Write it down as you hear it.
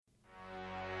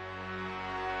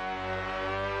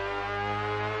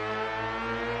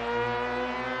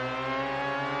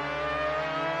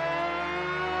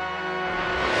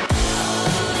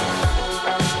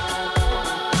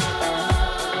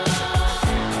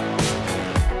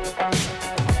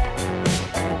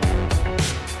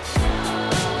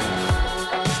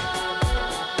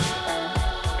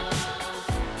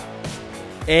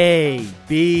A,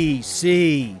 B,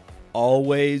 C.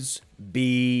 Always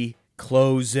be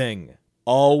closing.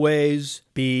 Always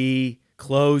be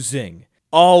closing.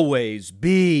 Always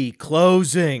be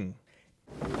closing.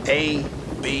 A,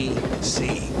 B,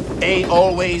 C. A,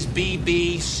 always, B,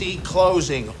 B, C,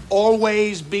 closing.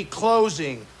 Always be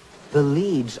closing. The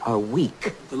leads are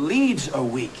weak. The leads are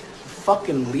weak. The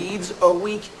fucking leads are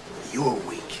weak. You're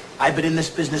weak. I've been in this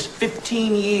business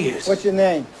 15 years. What's your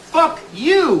name? Fuck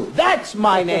you! That's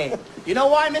my name. You know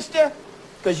why, mister?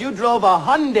 Because you drove a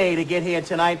Hyundai to get here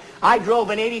tonight. I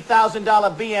drove an $80,000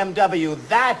 BMW.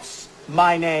 That's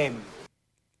my name.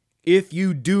 If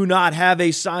you do not have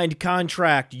a signed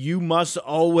contract, you must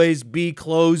always be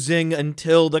closing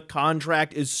until the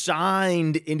contract is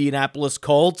signed, Indianapolis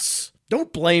Colts.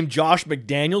 Don't blame Josh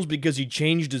McDaniels because he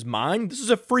changed his mind. This is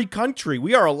a free country.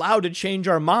 We are allowed to change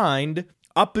our mind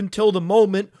up until the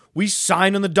moment we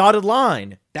sign on the dotted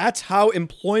line. That's how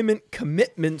employment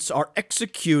commitments are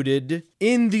executed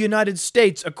in the United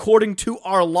States according to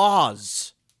our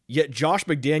laws. Yet Josh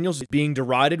McDaniels is being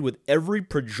derided with every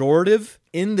pejorative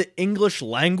in the English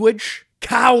language.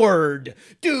 Coward,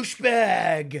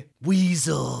 douchebag,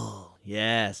 weasel.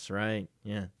 Yes, right.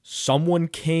 Yeah. Someone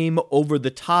came over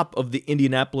the top of the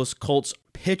Indianapolis Colts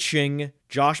pitching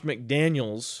Josh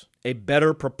McDaniels a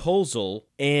better proposal,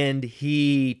 and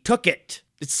he took it.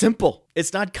 It's simple.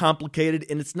 It's not complicated,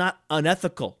 and it's not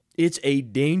unethical. It's a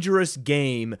dangerous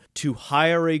game to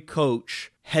hire a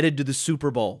coach headed to the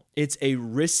Super Bowl. It's a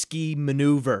risky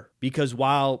maneuver because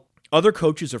while other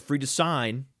coaches are free to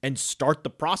sign and start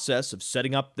the process of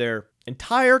setting up their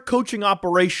entire coaching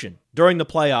operation during the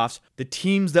playoffs, the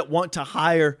teams that want to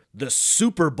hire the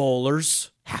Super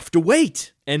Bowlers have to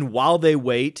wait. And while they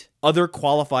wait, other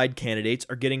qualified candidates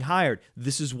are getting hired.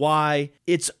 This is why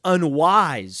it's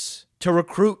unwise to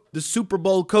recruit the Super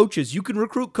Bowl coaches. You can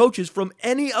recruit coaches from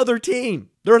any other team.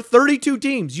 There are 32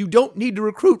 teams. You don't need to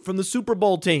recruit from the Super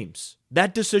Bowl teams.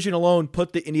 That decision alone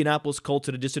put the Indianapolis Colts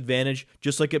at a disadvantage,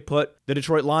 just like it put the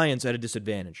Detroit Lions at a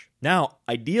disadvantage. Now,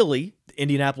 ideally, the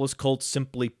Indianapolis Colts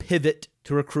simply pivot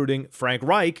to recruiting Frank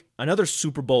Reich, another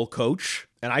Super Bowl coach,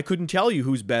 and I couldn't tell you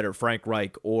who's better, Frank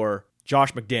Reich or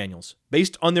Josh McDaniels.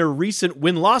 Based on their recent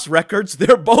win-loss records,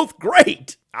 they're both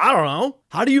great. I don't know.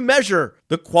 How do you measure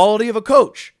the quality of a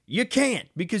coach? You can't,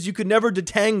 because you could never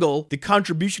detangle the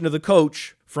contribution of the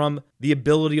coach from the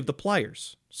ability of the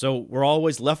players. So we're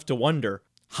always left to wonder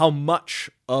how much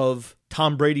of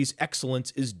Tom Brady's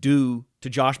excellence is due to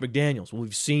Josh McDaniels.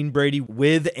 We've seen Brady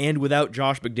with and without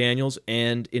Josh McDaniels,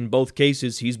 and in both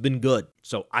cases, he's been good.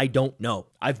 So I don't know.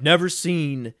 I've never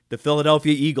seen the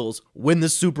Philadelphia Eagles win the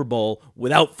Super Bowl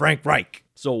without Frank Reich.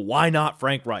 So why not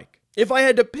Frank Reich? If I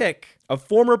had to pick a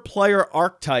former player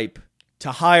archetype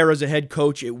to hire as a head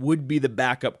coach, it would be the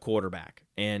backup quarterback.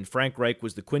 And Frank Reich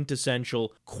was the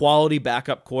quintessential quality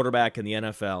backup quarterback in the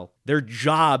NFL. Their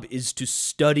job is to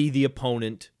study the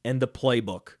opponent and the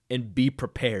playbook and be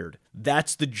prepared.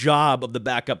 That's the job of the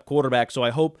backup quarterback. So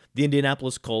I hope the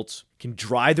Indianapolis Colts can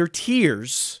dry their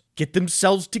tears, get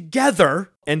themselves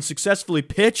together, and successfully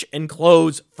pitch and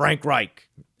close Frank Reich.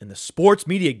 And the sports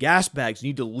media gasbags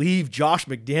need to leave Josh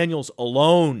McDaniels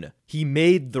alone. He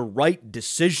made the right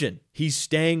decision. He's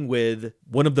staying with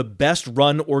one of the best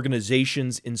run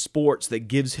organizations in sports that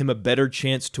gives him a better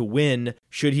chance to win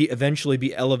should he eventually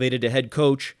be elevated to head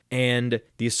coach. And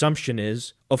the assumption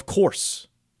is, of course.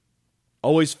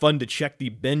 Always fun to check the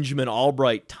Benjamin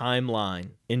Albright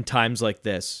timeline in times like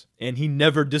this. And he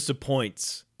never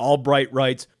disappoints. Albright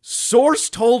writes, "Source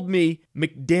told me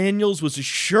McDaniels was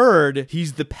assured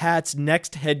he's the Pats'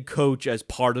 next head coach as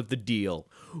part of the deal.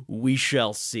 We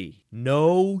shall see."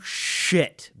 No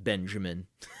shit, Benjamin.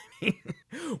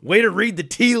 Way to read the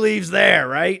tea leaves there,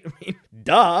 right? I mean,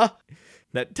 duh.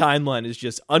 That timeline is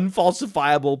just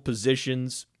unfalsifiable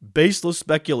positions, baseless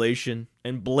speculation,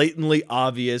 and blatantly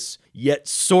obvious, yet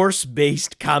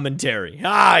source-based commentary.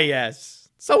 Ah, yes.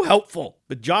 So helpful.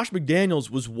 But Josh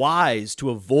McDaniels was wise to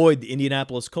avoid the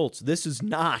Indianapolis Colts. This is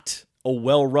not a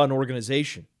well-run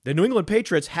organization. The New England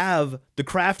Patriots have the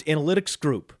Kraft Analytics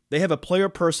Group. They have a player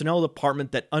personnel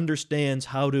department that understands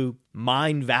how to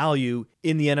mine value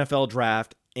in the NFL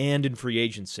draft and in free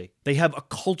agency. They have a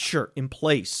culture in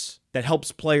place that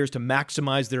helps players to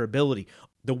maximize their ability.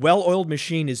 The well-oiled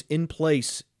machine is in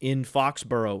place in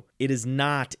Foxborough. It is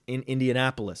not in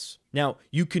Indianapolis. Now,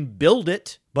 you can build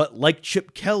it, but like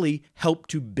Chip Kelly helped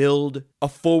to build a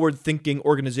forward-thinking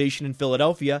organization in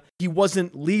Philadelphia, he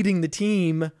wasn't leading the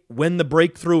team when the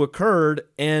breakthrough occurred,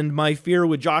 and my fear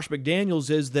with Josh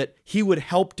McDaniels is that he would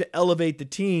help to elevate the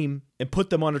team and put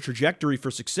them on a trajectory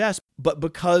for success, but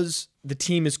because the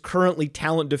team is currently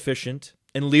talent deficient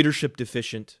and leadership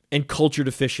deficient and culture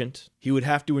deficient. He would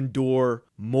have to endure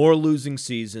more losing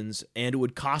seasons, and it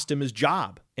would cost him his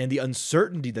job. And the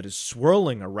uncertainty that is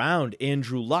swirling around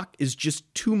Andrew Luck is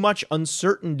just too much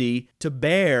uncertainty to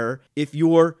bear if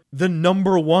you're the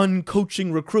number one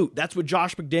coaching recruit. That's what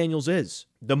Josh McDaniels is,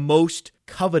 the most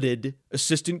coveted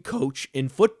assistant coach in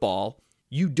football.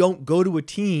 You don't go to a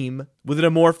team with an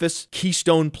amorphous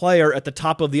keystone player at the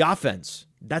top of the offense.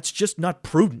 That's just not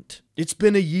prudent. It's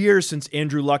been a year since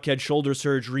Andrew Luck had shoulder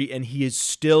surgery, and he is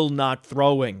still not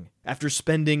throwing after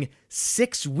spending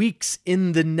 6 weeks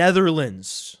in the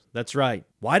Netherlands. That's right.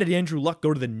 Why did Andrew Luck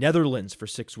go to the Netherlands for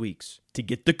 6 weeks? To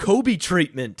get the Kobe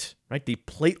treatment, right? The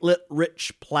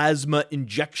platelet-rich plasma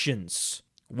injections.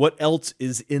 What else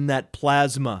is in that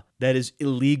plasma that is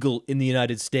illegal in the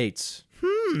United States?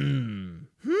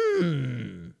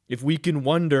 If we can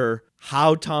wonder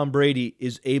how Tom Brady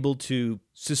is able to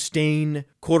sustain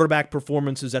quarterback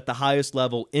performances at the highest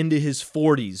level into his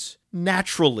 40s,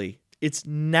 naturally, it's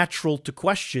natural to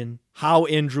question how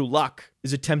Andrew Luck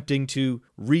is attempting to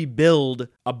rebuild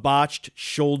a botched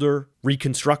shoulder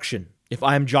reconstruction. If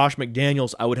I'm Josh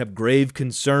McDaniels, I would have grave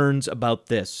concerns about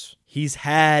this. He's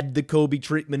had the Kobe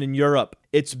treatment in Europe.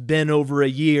 It's been over a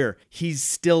year. He's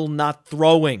still not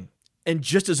throwing. And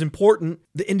just as important,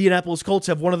 the Indianapolis Colts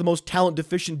have one of the most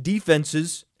talent-deficient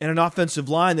defenses and an offensive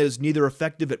line that is neither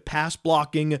effective at pass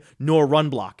blocking nor run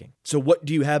blocking. So what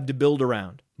do you have to build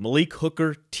around? Malik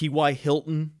Hooker, T.Y.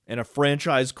 Hilton, and a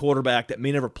franchise quarterback that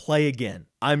may never play again.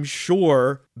 I'm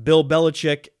sure Bill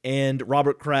Belichick and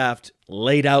Robert Kraft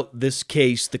laid out this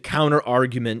case, the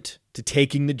counter-argument to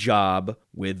taking the job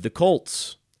with the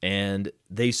Colts. And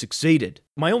they succeeded.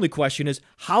 My only question is,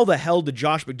 how the hell did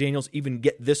Josh McDaniels even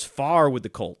get this far with the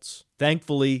Colts?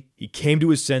 Thankfully, he came to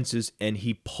his senses and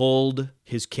he pulled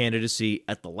his candidacy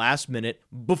at the last minute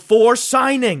before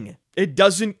signing. It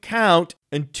doesn't count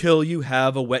until you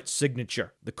have a wet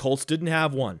signature. The Colts didn't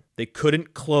have one. They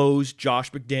couldn't close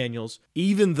Josh McDaniels,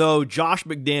 even though Josh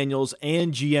McDaniels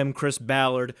and GM Chris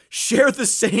Ballard share the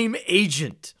same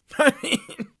agent. I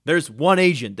mean, there's one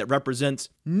agent that represents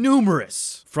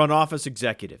numerous front office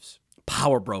executives,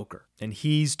 power broker, and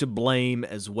he's to blame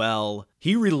as well.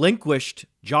 He relinquished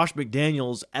Josh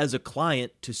McDaniels as a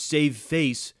client to save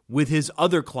face with his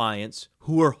other clients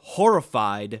who were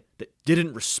horrified that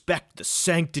didn't respect the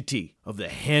sanctity of the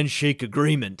handshake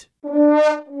agreement.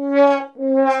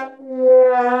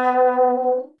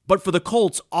 But for the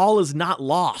Colts, all is not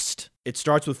lost. It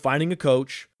starts with finding a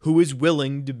coach who is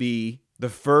willing to be the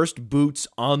first boots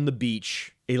on the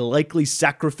beach, a likely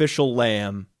sacrificial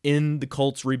lamb in the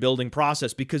Colts rebuilding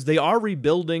process, because they are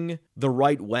rebuilding the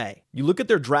right way. You look at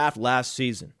their draft last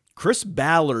season. Chris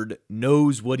Ballard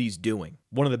knows what he's doing.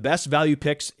 One of the best value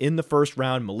picks in the first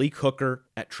round, Malik Hooker,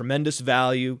 at tremendous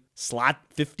value, slot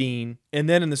 15. And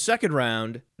then in the second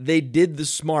round, they did the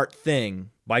smart thing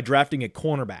by drafting a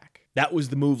cornerback. That was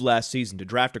the move last season, to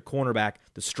draft a cornerback.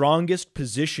 The strongest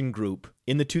position group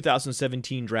in the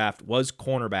 2017 draft was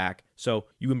cornerback, so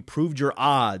you improved your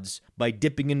odds by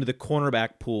dipping into the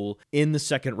cornerback pool in the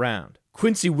second round.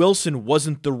 Quincy Wilson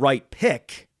wasn't the right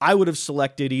pick. I would have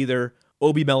selected either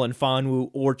Obi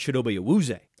Melifonwu or Chidobe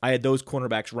Awuzie. I had those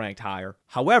cornerbacks ranked higher.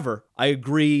 However, I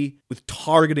agree with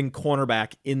targeting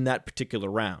cornerback in that particular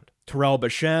round. Terrell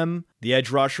Bashem, the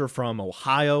edge rusher from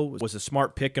Ohio, was a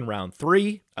smart pick in round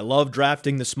 3. I love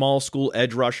drafting the small school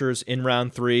edge rushers in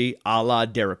round 3, a la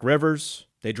Derek Rivers.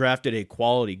 They drafted a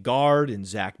quality guard in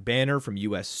Zach Banner from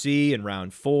USC in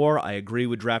round 4. I agree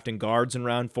with drafting guards in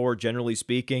round 4, generally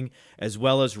speaking, as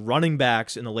well as running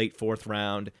backs in the late 4th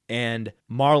round. And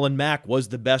Marlon Mack was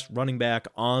the best running back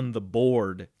on the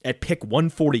board at pick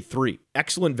 143.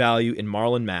 Excellent value in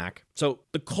Marlon Mack. So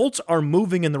the Colts are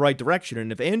moving in the right direction.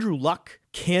 And if Andrew Luck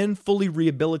can fully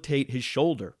rehabilitate his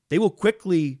shoulder, they will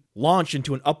quickly launch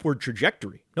into an upward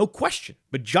trajectory. No question.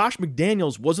 But Josh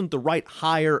McDaniels wasn't the right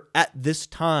hire at this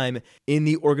time in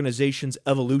the organization's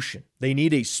evolution. They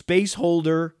need a space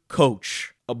holder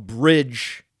coach, a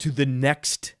bridge to the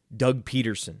next Doug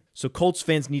Peterson. So Colts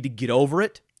fans need to get over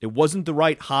it. It wasn't the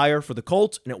right hire for the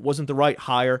Colts, and it wasn't the right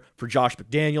hire for Josh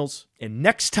McDaniels. And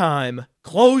next time,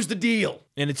 close the deal.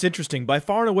 And it's interesting, by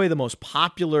far and away the most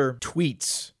popular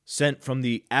tweets sent from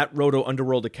the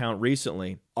 @RotoUnderworld account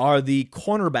recently are the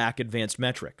cornerback advanced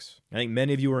metrics. I think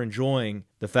many of you are enjoying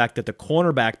the fact that the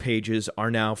cornerback pages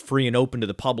are now free and open to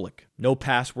the public. No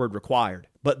password required.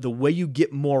 But the way you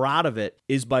get more out of it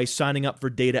is by signing up for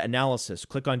data analysis.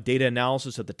 Click on data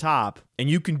analysis at the top, and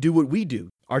you can do what we do.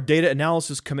 Our data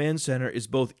analysis command center is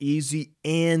both easy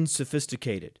and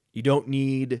sophisticated. You don't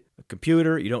need a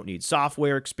computer. You don't need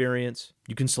software experience.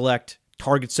 You can select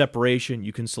target separation.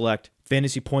 You can select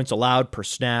fantasy points allowed per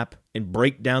snap, and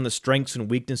break down the strengths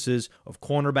and weaknesses of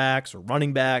cornerbacks or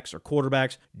running backs or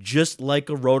quarterbacks, just like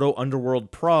a Roto Underworld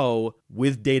Pro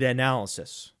with data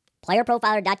analysis.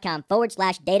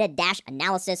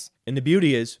 playerprofiler.com/data-analysis. And the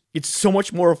beauty is, it's so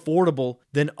much more affordable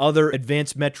than other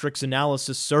advanced metrics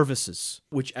analysis services,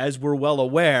 which, as we're well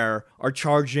aware, are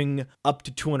charging up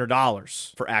to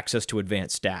 $200 for access to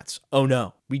advanced stats. Oh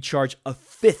no, we charge a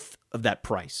fifth of that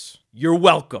price. You're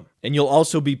welcome. And you'll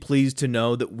also be pleased to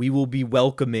know that we will be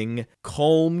welcoming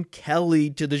Colm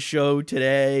Kelly to the show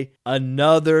today.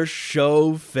 Another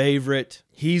show favorite.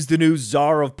 He's the new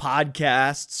czar of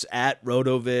podcasts at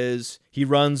RotoViz. He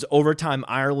runs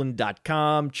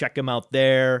OvertimeIreland.com. Check him out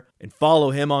there and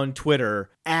follow him on Twitter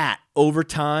at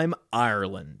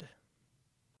OvertimeIreland.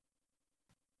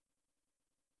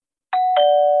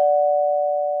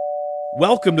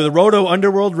 Welcome to the Roto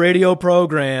Underworld radio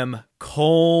program,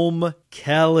 Colm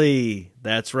Kelly.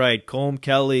 That's right, Colm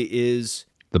Kelly is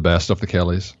the best of the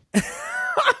Kellys.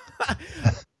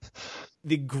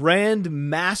 The grand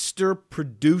master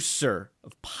producer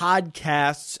of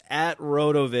podcasts at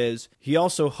RotoViz. He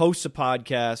also hosts a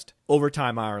podcast,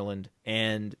 Overtime Ireland,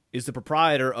 and is the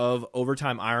proprietor of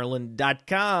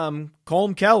OvertimeIreland.com.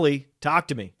 Colm Kelly, talk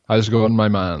to me. How's it going, my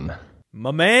man?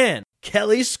 My man,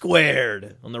 Kelly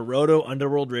Squared on the Roto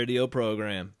Underworld radio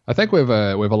program. I think we've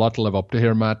a lot to live up to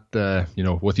here, Matt.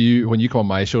 With you, when you come on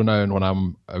my show now, and when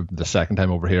I'm the second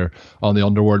time over here on the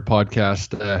Underworld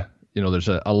podcast, there's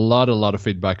a lot of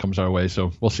feedback comes our way.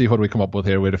 So we'll see what we come up with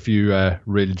here. We had a few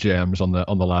real gems on the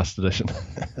last edition.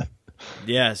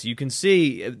 Yes, you can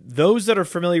see those that are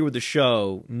familiar with the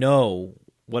show know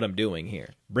what I'm doing here.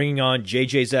 Bringing on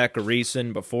JJ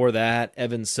Zachariason, before that,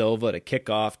 Evan Silva to kick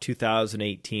off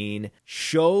 2018.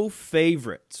 Show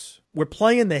favorites. We're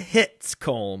playing the hits,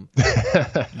 Colm.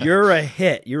 You're a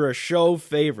hit. You're a show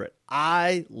favorite.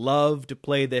 I love to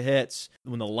play the hits.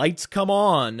 When the lights come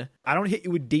on, I don't hit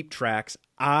you with deep tracks.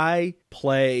 I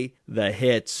play the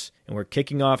hits. And we're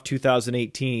kicking off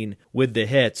 2018 with the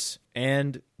hits.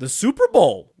 And the Super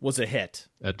Bowl was a hit.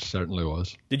 It certainly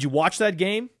was. Did you watch that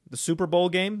game? The Super Bowl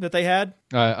game that they had?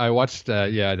 I watched, I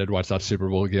did watch that Super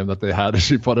Bowl game that they had, as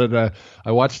you put it.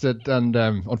 I watched it, and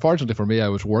unfortunately for me, I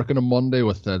was working on Monday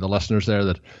with the listeners there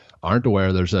that aren't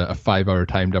aware there's a 5-hour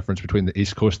time difference between the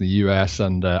East Coast and the US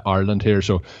and Ireland here.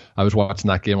 So I was watching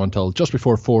that game until just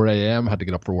before 4 a.m. Had to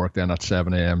get up for work then at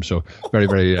 7 a.m. So very,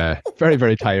 very,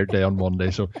 very tired day on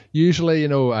Monday. So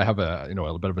usually, I have a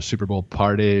bit of a Super Bowl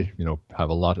party,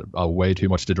 have way too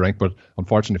much to drink. But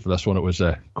unfortunately for this one, it was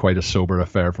quite a sober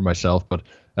affair for myself. But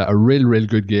a real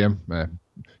good game.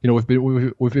 We've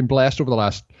been blessed over the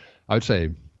last, I would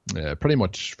say, pretty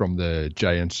much from the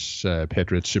Giants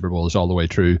Patriots Super Bowls all the way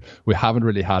through. We haven't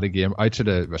really had a game outside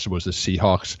of, I suppose, the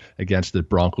Seahawks against the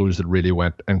Broncos that really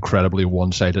went incredibly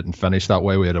one-sided and finished that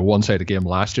way. We had a one-sided game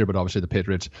last year, but obviously the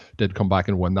Patriots did come back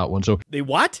and win that one. So they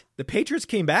what? The Patriots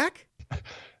came back?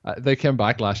 They came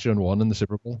back last year and won in the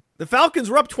Super Bowl. The Falcons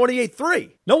were up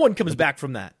 28-3. No one comes back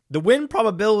from that. The win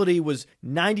probability was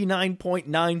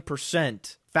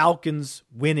 99.9%. Falcons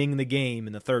winning the game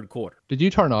in the third quarter. Did you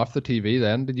turn off the TV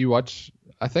then? Did you watch?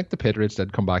 I think the Patriots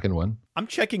did come back and win. I'm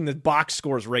checking the box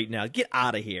scores right now. Get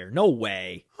out of here. No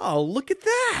way. Oh, look at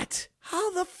that.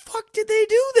 How the fuck did they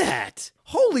do that?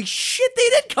 Holy shit, they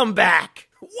did come back.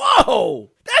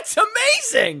 Whoa, that's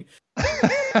amazing.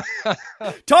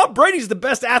 Tom Brady's the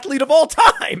best athlete of all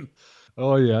time.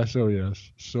 Oh, yes.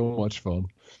 So much fun.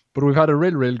 But we've had a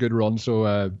real good run,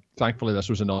 so thankfully this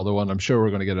was another one. I'm sure we're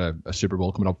going to get a Super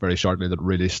Bowl coming up very shortly that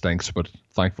really stinks, but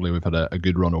thankfully we've had a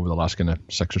good run over the last kind of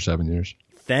 6 or 7 years.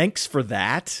 Thanks for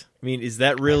that. I mean, is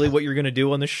that really what you're going to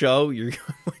do on the show? You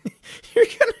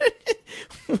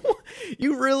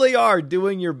really are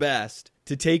doing your best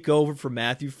to take over for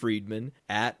Matthew Friedman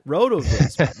at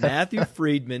RotoViz. Matthew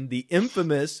Friedman, the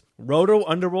infamous Roto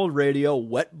Underworld Radio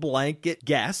wet blanket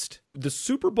guest. The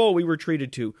Super Bowl we were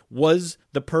treated to was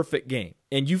the perfect game.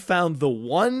 And you found the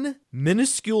one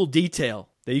minuscule detail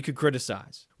that you could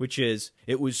criticize, which is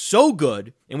it was so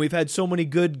good, and we've had so many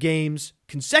good games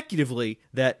consecutively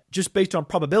that just based on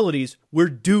probabilities, we're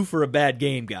due for a bad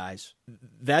game, guys.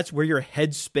 That's where your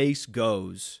headspace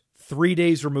goes 3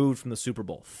 days removed from the Super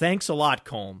Bowl. Thanks a lot,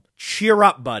 Colm. Cheer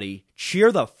up, buddy.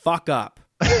 Cheer the fuck up.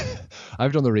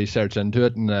 I've done the research into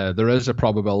it, and there is a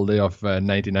probability of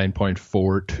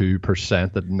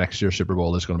 99.42% that next year's Super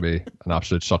Bowl is going to be an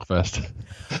absolute suckfest.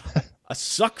 A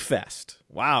suckfest.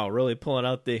 Wow, really pulling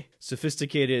out the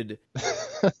sophisticated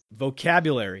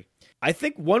vocabulary. I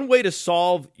think one way to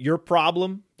solve your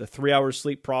problem, the 3-hour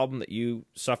sleep problem that you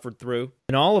suffered through,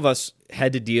 and all of us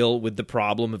had to deal with the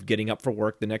problem of getting up for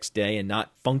work the next day and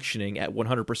not functioning at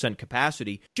 100%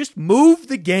 capacity, just move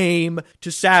the game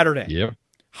to Saturday. Yep.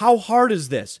 How hard is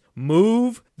this?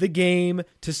 Move the game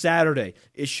to Saturday.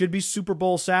 It should be Super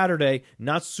Bowl Saturday,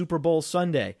 not Super Bowl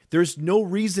Sunday. There's no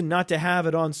reason not to have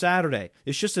it on Saturday.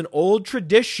 It's just an old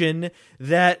tradition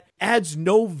that adds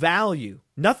no value.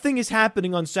 Nothing is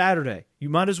happening on Saturday. You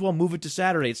might as well move it to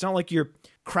Saturday. It's not like you're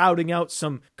crowding out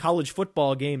some college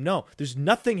football game. No, there's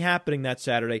nothing happening that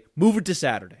Saturday. Move it to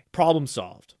Saturday. Problem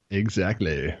solved.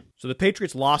 Exactly. So the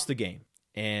Patriots lost the game.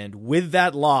 And with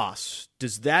that loss,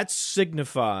 does that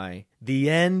signify the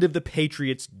end of the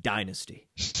Patriots dynasty?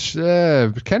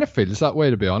 It kind of feels that way,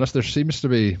 to be honest. There seems to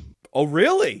be... Oh,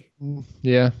 really?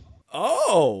 Yeah.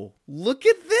 Oh, look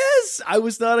at this. I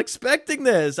was not expecting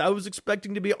this. I was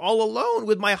expecting to be all alone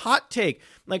with my hot take,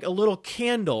 like a little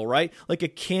candle, right? Like a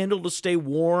candle to stay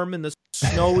warm and the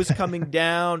snow is coming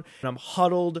down and I'm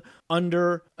huddled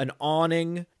under an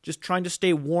awning, just trying to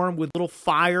stay warm with a little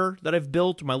fire that I've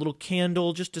built, my little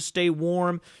candle just to stay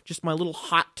warm, just my little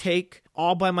hot take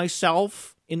all by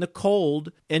myself in the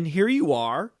cold. And here you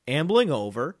are, ambling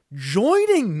over,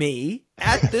 joining me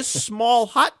at this small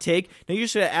hot take. Now you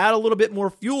should add a little bit more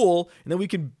fuel, and then we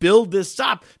can build this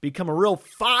up, become a real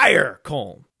fire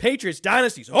cone. Patriots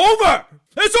dynasty's over!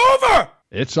 It's over!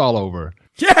 It's all over.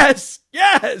 Yes!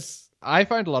 Yes! I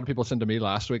found a lot of people saying to me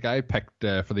last week, I picked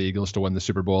for the Eagles to win the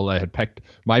Super Bowl. I had picked,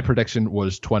 my prediction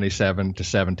was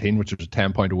 27-17, which was a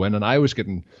 10-point win. And I was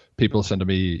getting people saying to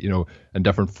me, you know, in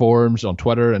different forums on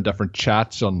Twitter and different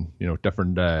chats on, you know,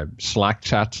 different Slack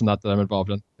chats and that I'm involved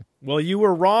in. Well, you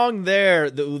were wrong there.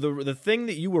 The thing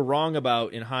that you were wrong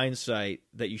about in hindsight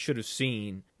that you should have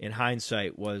seen in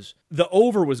hindsight was the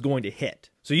over was going to hit.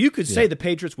 So you could say the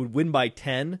Patriots would win by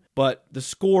 10, but the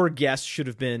score guess should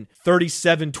have been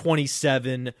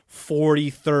 37-27,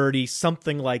 40-30,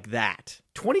 something like that.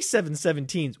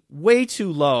 27-17 is way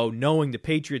too low, knowing the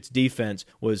Patriots' defense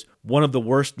was one of the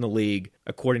worst in the league,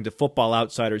 according to Football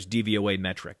Outsiders' DVOA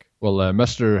metric. Well,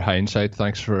 Mr. Hindsight,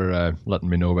 thanks for letting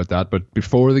me know about that. But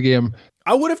before the game...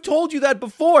 I would have told you that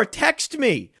before. Text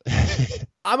me.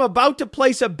 I'm about to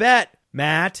place a bet,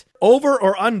 Matt, over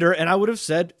or under, and I would have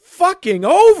said, fucking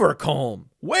over, Colm.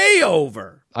 Way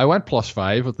over. I went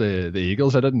 +5 with the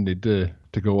Eagles. I didn't need to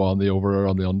go on the over or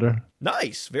on the under.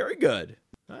 Nice. Very good.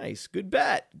 Nice. Good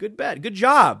bet. Good bet. Good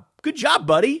job. Good job,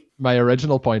 buddy. My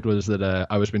original point was that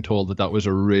I was being told that was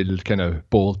a real kind of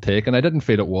bold take, and I didn't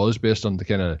feel it was based on the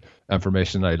kind of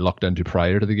information I looked into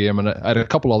prior to the game. And I had a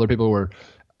couple other people who were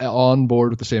on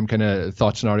board with the same kind of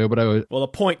thought scenario, but Well, the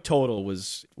point total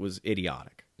was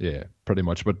idiotic. Yeah, pretty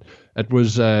much. But it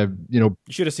was, you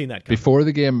should have seen that coming. Before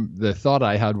the game, the thought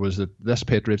I had was that this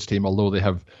Patriots team, although they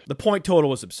have... The point total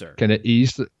was absurd. Kind of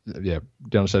eased... Do you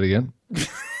want to say it again?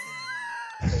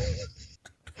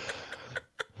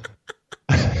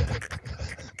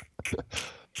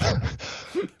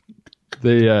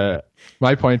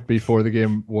 My point before the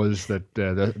game was that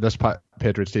this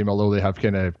Patriots team, although they have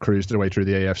kind of cruised their way through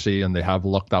the AFC and they have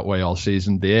looked that way all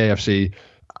season, the AFC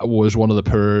was one of the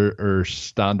poorer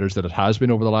standards that it has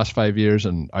been over the last 5 years,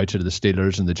 and outside of the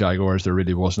Steelers and the Jaguars, there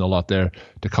really wasn't a lot there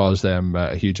to cause them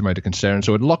a huge amount of concern.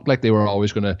 So it looked like they were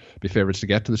always going to be favourites to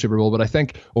get to the Super Bowl, but I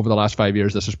think over the last 5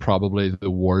 years, this is probably the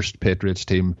worst Patriots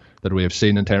team that we have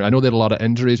seen in terms. I know they had a lot of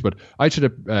injuries, but outside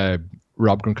of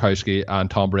Rob Gronkowski and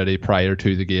Tom Brady prior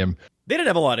to the game, they didn't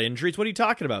have a lot of injuries. What are you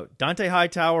talking about? Dante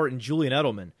Hightower and Julian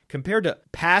Edelman. Compared to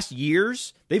past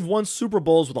years, they've won Super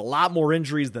Bowls with a lot more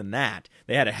injuries than that.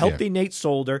 They had a healthy Nate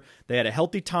Solder. They had a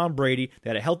healthy Tom Brady. They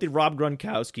had a healthy Rob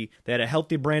Gronkowski. They had a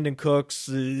healthy Brandon Cooks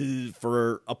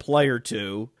for a play or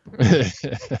two.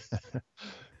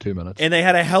 2 minutes. And they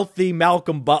had a healthy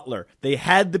Malcolm Butler. They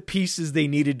had the pieces they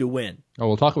needed to win. Oh,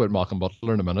 we'll talk about Malcolm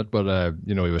Butler in a minute, but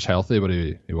he was healthy, but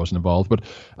he wasn't involved. But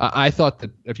I thought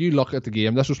that if you look at the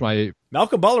game, this was my...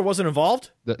 Malcolm Butler wasn't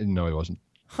involved? No, he wasn't.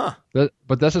 Huh.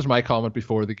 But this is my comment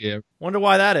before the game. Wonder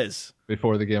why that is.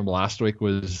 Before the game last week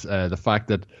was the fact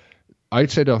that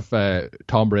outside of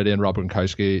Tom Brady and Rob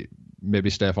Gronkowski,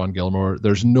 maybe Stephon Gilmore,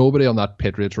 there's nobody on that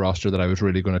Patriots roster that I was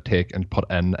really going to take and put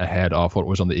in ahead of what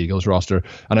was on the Eagles roster.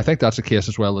 And I think that's the case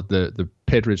as well, that the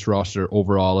Patriots roster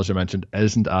overall, as I mentioned,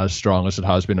 isn't as strong as it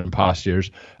has been in past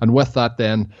years. And with that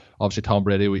then, obviously Tom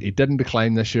Brady, he didn't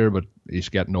decline this year, but he's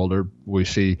getting older. We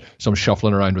see some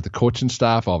shuffling around with the coaching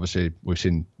staff. Obviously, we've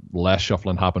seen less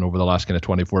shuffling happen over the last kind of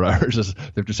 24 hours as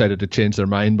they've decided to change their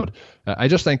mind. But I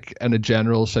just think in a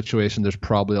general situation, there's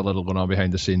probably a little going on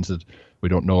behind the scenes that we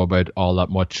don't know about all that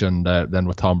much. And then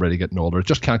with Tom Brady getting older, it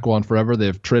just can't go on forever.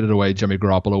 They've traded away Jimmy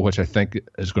Garoppolo, which I think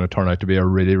is going to turn out to be a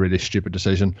really, really stupid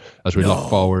decision as we look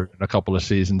forward in a couple of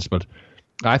seasons. But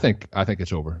I think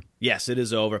it's over. Yes, it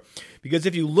is over. Because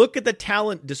if you look at the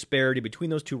talent disparity between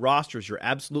those two rosters, you're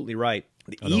absolutely right.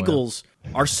 The Eagles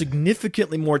are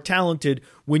significantly more talented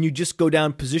when you just go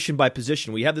down position by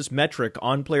position. We have this metric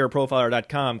on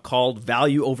playerprofiler.com called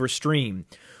value over stream,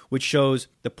 which shows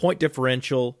the point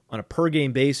differential on a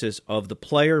per-game basis of the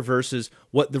player versus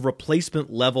what the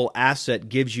replacement level asset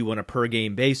gives you on a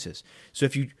per-game basis. So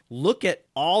if you look at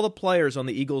all the players on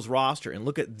the Eagles roster and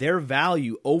look at their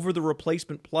value over the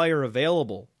replacement player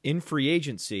available in free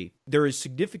agency, there is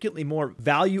significantly more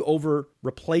value over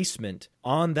replacement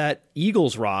on that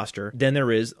Eagles roster than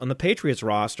there is on the Patriots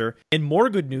roster. And more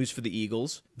good news for the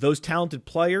Eagles, those talented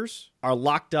players are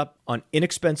locked up on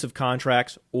inexpensive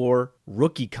contracts or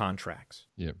rookie contracts.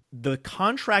 Yeah. The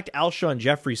contract Alshon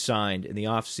Jeffrey signed in the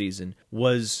offseason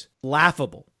was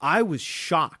laughable. I was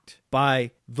shocked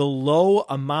by the low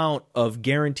amount of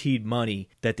guaranteed money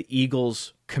that the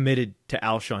Eagles committed to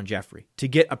Alshon Jeffrey to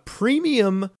get a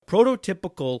premium,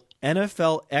 prototypical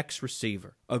NFL X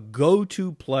receiver, a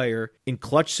go-to player in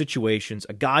clutch situations,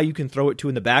 a guy you can throw it to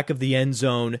in the back of the end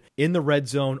zone, in the red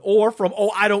zone, or from,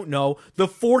 the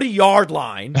 40-yard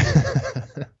line.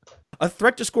 A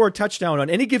threat to score a touchdown on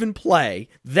any given play,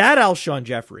 that Alshon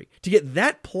Jeffrey, to get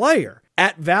that player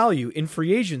at value in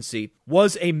free agency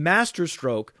was a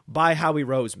masterstroke by Howie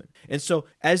Roseman. And so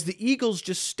as the Eagles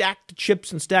just stack the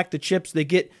chips, they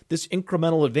get this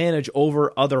incremental advantage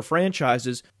over other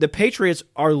franchises. The Patriots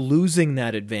are losing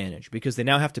that advantage because they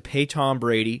now have to pay Tom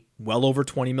Brady well over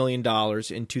 $20 million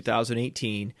in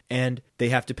 2018, and they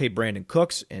have to pay Brandon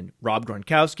Cooks and Rob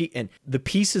Gronkowski, and the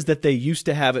pieces that they used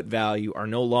to have at value are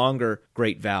no longer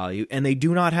great value, and they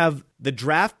do not have the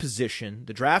draft position,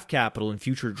 the draft capital in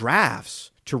future drafts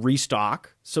to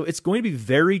restock. So it's going to be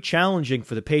very challenging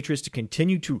for the Patriots to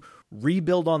continue to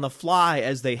rebuild on the fly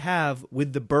as they have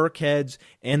with the Burkheads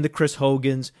and the Chris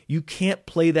Hogans. You can't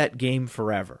play that game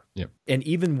forever. Yep. And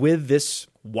even with this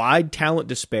wide talent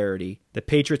disparity, the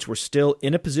Patriots were still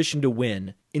in a position to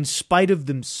win in spite of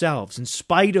themselves, in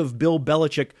spite of Bill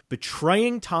Belichick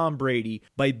betraying Tom Brady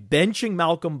by benching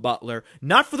Malcolm Butler,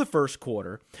 not for the first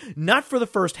quarter, not for the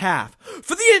first half,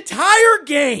 for the entire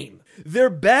game. Their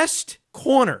best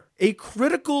corner, a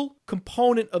critical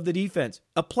component of the defense,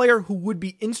 a player who would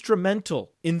be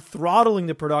instrumental in throttling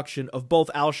the production of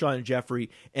both Alshon Jeffrey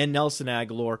and Nelson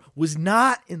Aguilar, was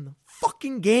not in the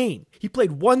fucking game. He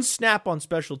played one snap on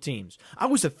special teams. I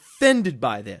was offended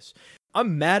by this.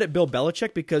 I'm mad at Bill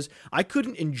Belichick because I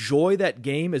couldn't enjoy that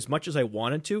game as much as I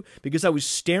wanted to because I was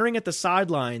staring at the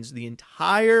sidelines the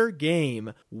entire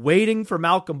game waiting for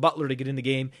Malcolm Butler to get in the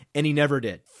game, and he never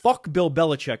did. Fuck Bill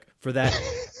Belichick for that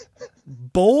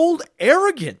bold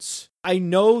arrogance. I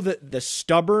know that the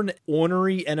stubborn,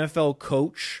 ornery NFL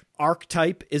coach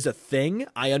archetype is a thing.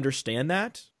 I understand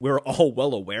that. We're all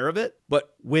well aware of it.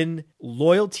 But when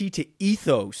loyalty to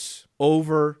ethos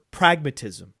over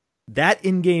pragmatism, that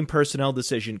in-game personnel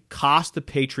decision cost the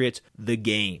Patriots the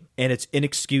game, and it's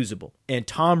inexcusable. And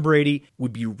Tom Brady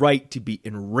would be right to be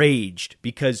enraged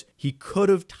because he could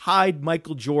have tied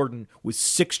Michael Jordan with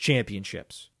 6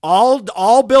 championships. All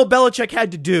Bill Belichick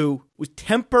had to do was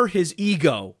temper his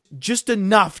ego just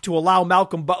enough to allow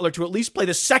Malcolm Butler to at least play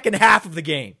the second half of the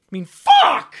game. I mean,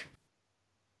 fuck!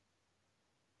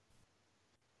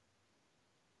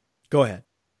 Go ahead.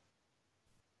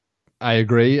 I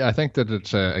agree. I think that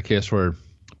it's a case where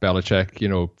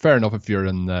Belichick, fair enough if you're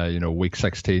in, week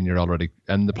 16, you're already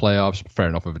in the playoffs. Fair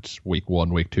enough if it's week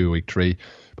 1, week 2, week 3.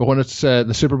 But when it's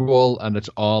the Super Bowl and it's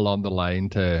all on the line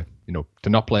to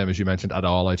not play him, as you mentioned, at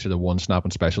all out of the one snap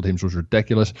on special teams was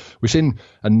ridiculous. We've seen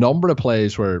a number of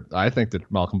plays where I think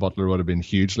that Malcolm Butler would have been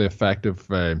hugely effective.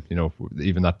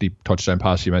 Even that deep touchdown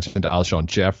pass you mentioned to Alshon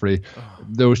Jeffrey.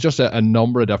 There was just a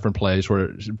number of different plays where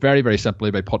very, very simply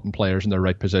by putting players in their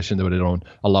right position, they would have done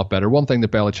a lot better. One thing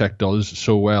that Belichick does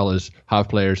so well is have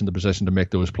players in the position to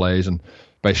make those plays, and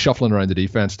by shuffling around the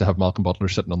defense to have Malcolm Butler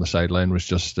sitting on the sideline was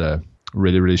just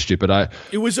really, really stupid.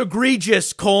 It was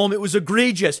egregious, Colm. It was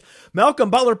egregious. Malcolm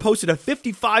Butler posted a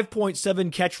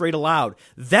 55.7 catch rate allowed.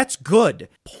 That's good.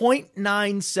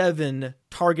 0.97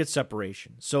 target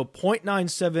separation. So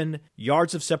 0.97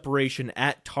 yards of separation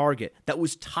at target. That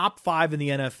was top 5 in the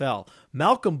NFL.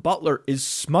 Malcolm Butler is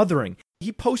smothering.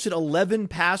 He posted 11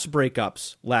 pass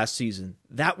breakups last season.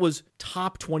 That was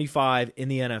top 25 in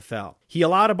the NFL. He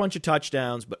allowed a bunch of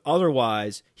touchdowns, but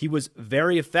otherwise, he was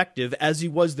very effective as he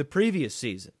was the previous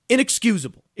season.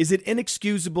 Inexcusable. Is it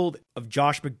inexcusable of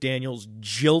Josh McDaniels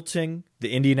jilting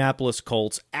the Indianapolis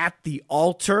Colts at the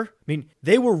altar? I mean,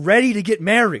 they were ready to get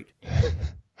married.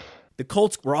 The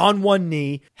Colts were on one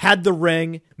knee, had the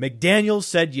ring. McDaniels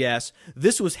said yes.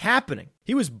 This was happening.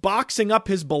 He was boxing up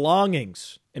his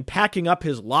belongings and packing up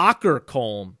his locker,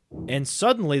 Colm. And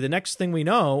suddenly, the next thing we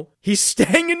know, he's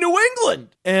staying in New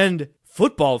England. And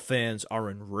football fans are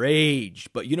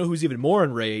enraged. But you know who's even more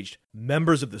enraged?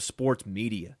 Members of the sports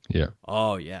media. Yeah.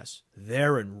 Oh, yes.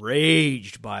 They're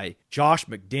enraged by Josh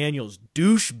McDaniels'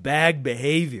 douchebag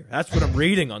behavior. That's what I'm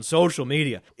reading on social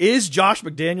media. Is Josh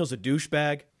McDaniels a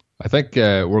douchebag? I think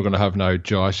we're going to have now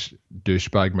Josh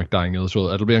douchebag McDaniels. Well,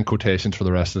 it'll be in quotations for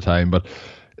the rest of the time, but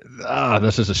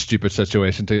this is a stupid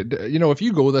situation. If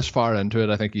you go this far into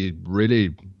it, I think you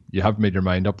have made your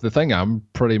mind up. The thing I'm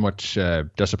pretty much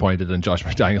disappointed in Josh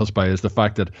McDaniels by is the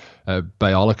fact that,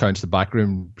 by all accounts, the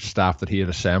backroom staff that he had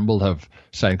assembled have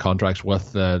signed contracts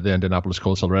with the Indianapolis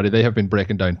Colts already. They have been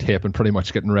breaking down tape and pretty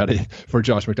much getting ready for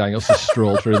Josh McDaniels to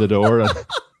stroll through the door and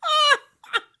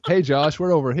hey, Josh,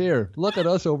 we're over here. Look at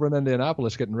us over in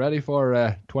Indianapolis getting ready for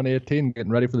 2018,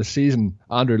 getting ready for the season.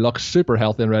 Andrew Luck's super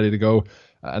healthy and ready to go.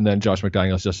 And then Josh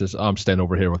McDaniels just says, I'm staying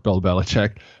over here with Bill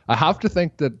Belichick. I have to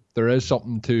think that there is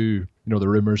something to, the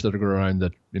rumors that are going around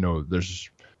that,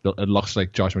 it looks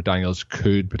like Josh McDaniels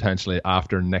could potentially,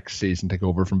 after next season, take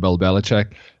over from Bill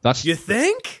Belichick. You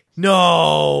think?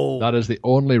 No. That is the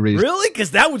only reason. Really?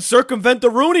 Because that would circumvent the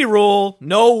Rooney Rule.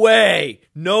 No way.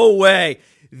 No way.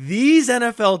 These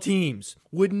NFL teams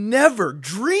would never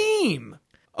dream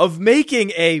of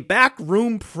making a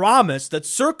backroom promise that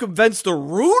circumvents the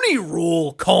Rooney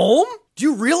Rule, Colm. Do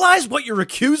you realize what you're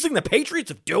accusing the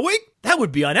Patriots of doing? That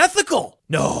would be unethical.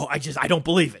 No, I don't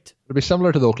believe it. It'll be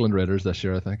similar to the Oakland Raiders this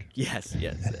year, I think. Yes.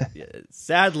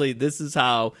 Sadly, this is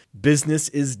how business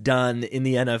is done in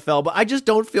the NFL, but I just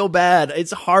don't feel bad.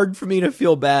 It's hard for me to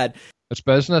feel bad. It's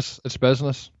business.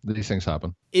 These things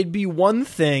happen. It'd be one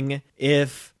thing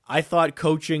if I thought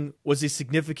coaching was a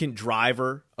significant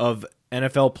driver of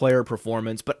NFL player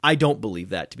performance, but I don't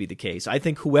believe that to be the case. I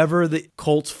think whoever the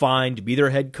Colts find to be their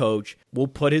head coach will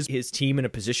put his team in a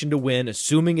position to win,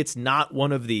 assuming it's not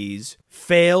one of these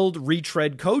failed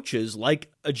retread coaches like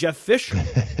a Jeff Fisher.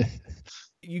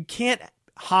 You can't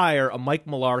hire a Mike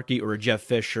Mularkey or a Jeff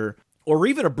Fisher or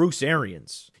even a Bruce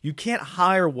Arians. You can't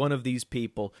hire one of these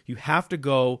people. You have to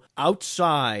go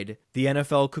outside the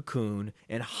NFL cocoon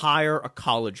and hire a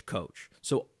college coach.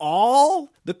 So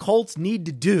all the Colts need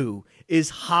to do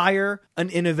is hire an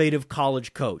innovative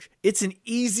college coach. It's an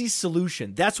easy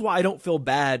solution. That's why I don't feel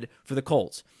bad for the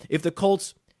Colts. If the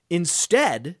Colts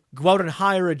instead go out and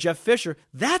hire a Jeff Fisher,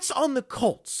 that's on the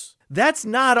Colts. That's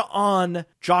not on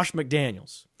Josh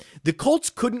McDaniels. The Colts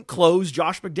couldn't close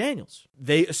Josh McDaniels.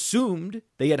 They assumed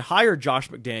they had hired Josh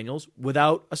McDaniels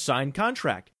without a signed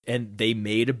contract, and they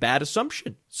made a bad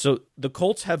assumption. So the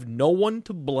Colts have no one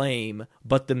to blame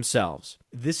but themselves.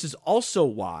 This is also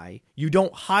why you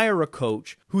don't hire a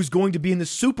coach who's going to be in the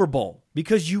Super Bowl,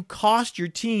 because you cost your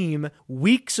team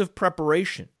weeks of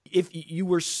preparation. If you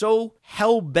were so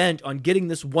hell-bent on getting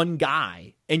this one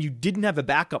guy and you didn't have a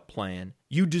backup plan,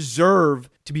 you deserve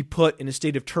to be put in a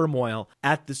state of turmoil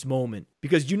at this moment.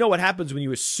 Because you know what happens when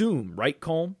you assume, right,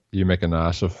 Colm? You make an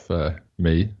ass of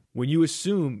me. When you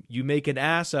assume, you make an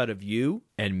ass out of you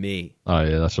and me. Oh,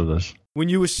 yeah, that's what it is. When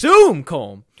you assume,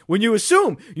 Colm,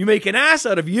 you make an ass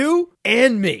out of you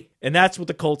and me. And that's what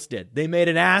the Colts did. They made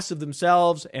an ass of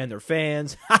themselves and their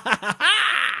fans.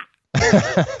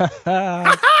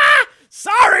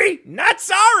 Sorry, not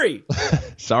sorry.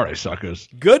 Sorry, suckers.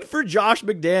 Good for Josh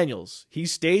McDaniels. He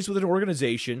stays with an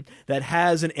organization that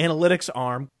has an analytics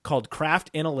arm called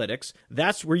Kraft Analytics.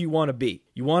 That's where you want to be.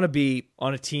 You want to be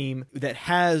on a team that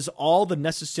has all the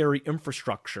necessary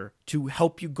infrastructure to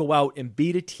help you go out and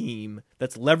beat a team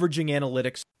that's leveraging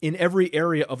analytics in every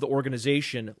area of the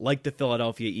organization, like the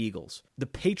Philadelphia Eagles. The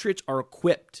Patriots are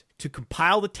equipped to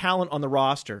compile the talent on the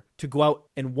roster to go out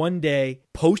and one day,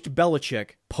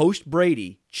 post-Belichick,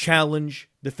 post-Brady, challenge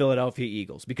the Philadelphia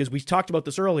Eagles. Because we talked about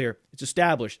this earlier, it's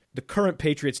established the current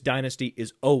Patriots dynasty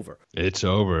is over. It's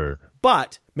over.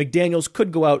 But McDaniels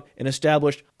could go out and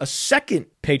establish a second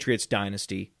Patriots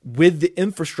dynasty with the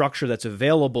infrastructure that's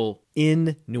available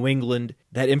in New England.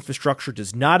 That infrastructure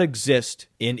does not exist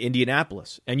in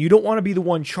Indianapolis. And you don't want to be the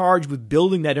one charged with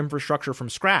building that infrastructure from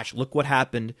scratch. Look what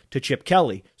happened to Chip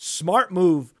Kelly. Smart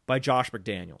move by Josh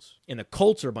McDaniels. And the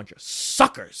Colts are a bunch of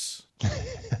suckers.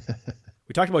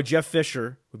 We talked about Jeff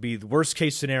Fisher, who would be the worst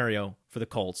case scenario for the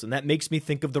Colts. And that makes me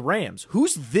think of the Rams.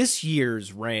 Who's this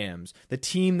year's Rams? The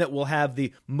team that will have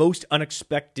the most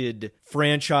unexpected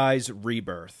franchise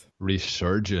rebirth.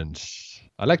 Resurgence.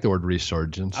 I like the word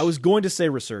resurgence. I was going to say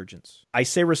resurgence. I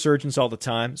say resurgence all the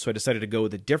time, so I decided to go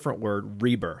with a different word,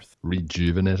 rebirth.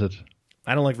 Rejuvenated.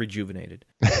 I don't like rejuvenated.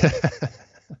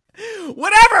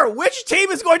 Whatever! Which team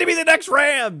is going to be the next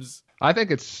Rams? I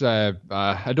think it's, I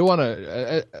don't want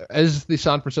to, is the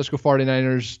San Francisco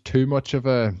 49ers too much of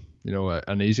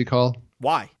an easy call?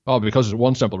 Why? Oh, because it's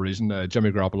one simple reason.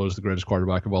 Jimmy Garoppolo is the greatest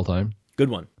quarterback of all time. Good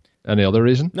one. Any other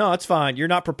reason? No, that's fine. You're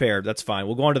not prepared. That's fine.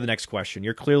 We'll go on to the next question.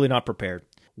 You're clearly not prepared.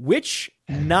 Which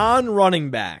non-running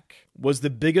back was the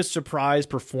biggest surprise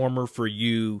performer for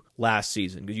you last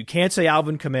season? Because you can't say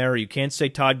Alvin Kamara, you can't say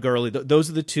Todd Gurley. Those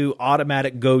are the two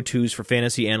automatic go-tos for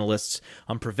fantasy analysts.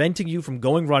 I'm preventing you from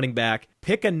going running back.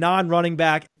 Pick a non-running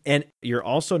back, and you're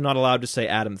also not allowed to say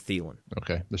Adam Thielen.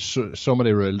 Okay, there's so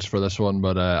many rules for this one,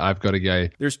 but I've got a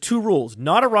guy. There's two rules.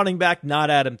 Not a running back,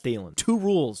 not Adam Thielen. Two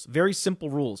rules. Very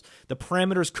simple rules. The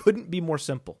parameters couldn't be more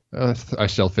simple. I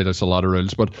still feel it's a lot of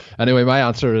rules. But anyway, my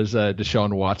answer is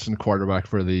Deshaun Watson, quarterback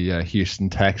for the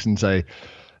Houston Texans. I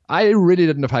really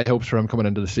didn't have high hopes for him coming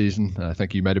into the season. I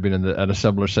think you might have been in a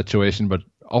similar situation, but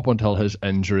up until his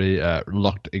injury,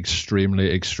 looked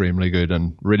extremely, extremely good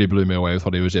and really blew me away with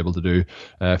what he was able to do.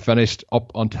 Finished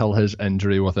up until his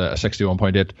injury with a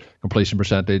 61.8 completion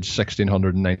percentage,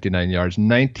 1,699 yards,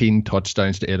 19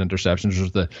 touchdowns to 8 interceptions. It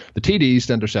was the TDs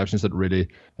to interceptions that really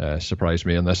surprised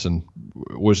me in this, and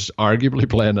was arguably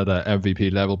playing at an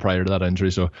MVP level prior to that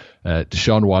injury. So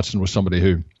Deshaun Watson was somebody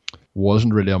who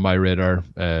wasn't really on my radar,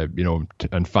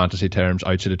 in fantasy terms,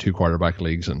 outside of 2 quarterback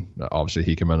leagues, and obviously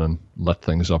he came in and lit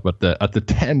things up at the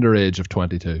tender age of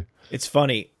 22. It's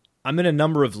funny. I'm in a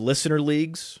number of listener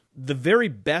leagues. The very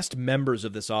best members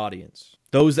of this audience,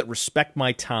 those that respect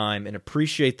my time and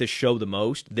appreciate this show the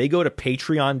most, they go to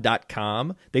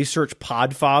patreon.com, they search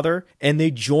Podfather, and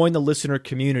they join the listener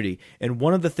community. And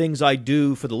one of the things I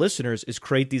do for the listeners is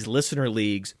create these listener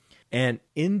leagues. And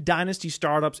in Dynasty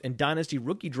Startups and Dynasty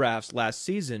Rookie Drafts last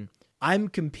season, I'm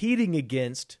competing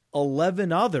against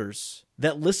 11 others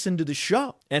that listen to the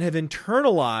show and have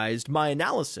internalized my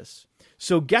analysis.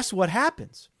 So guess what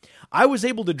happens? I was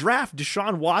able to draft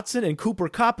Deshaun Watson and Cooper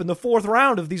Kupp in the 4th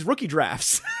round of these rookie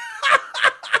drafts.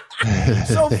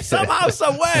 So somehow,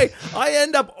 some way, I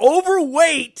end up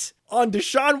overweight on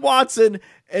Deshaun Watson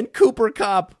and Cooper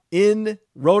Kupp in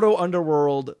Roto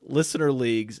Underworld listener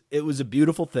leagues. It was a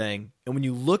beautiful thing. And when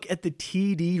you look at the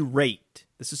TD rate,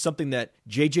 this is something that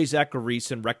JJ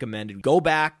Zachariason recommended. Go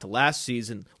back to last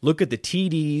season, look at the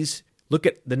TDs, look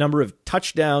at the number of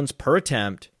touchdowns per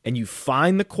attempt, and you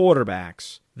find the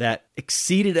quarterbacks that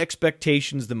exceeded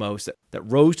expectations the most, that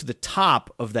rose to the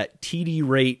top of that TD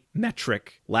rate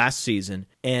metric last season,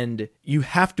 and you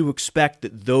have to expect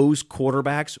that those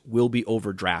quarterbacks will be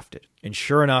overdrafted. And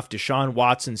sure enough, Deshaun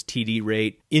Watson's TD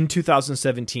rate in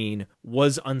 2017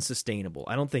 was unsustainable.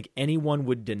 I don't think anyone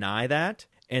would deny that.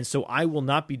 And so I will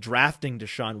not be drafting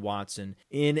Deshaun Watson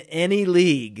in any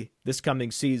league this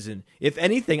coming season. If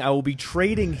anything, I will be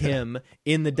trading him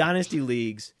in the dynasty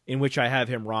leagues in which I have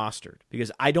him rostered,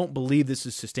 because I don't believe this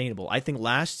is sustainable. I think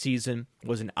last season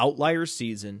was an outlier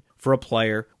season for a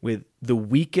player with the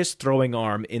weakest throwing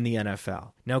arm in the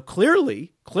NFL. Now,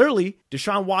 clearly,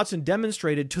 Deshaun Watson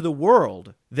demonstrated to the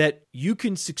world that you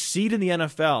can succeed in the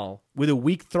NFL with a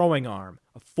weak throwing arm,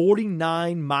 a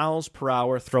 49 miles per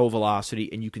hour throw velocity,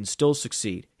 and you can still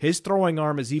succeed. His throwing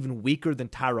arm is even weaker than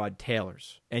Tyrod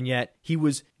Taylor's, and yet he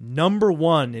was number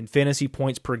 1 in fantasy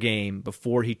points per game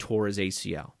before he tore his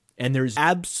ACL. And there's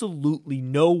absolutely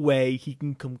no way he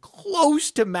can come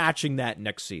close to matching that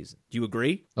next season. Do you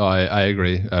agree? Oh, I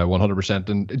agree 100%.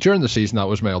 And during the season, that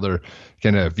was my other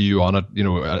kind of view on it.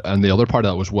 And the other part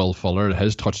of that was Will Fuller.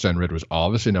 His touchdown rate was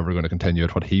obviously never going to continue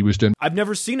at what he was doing. I've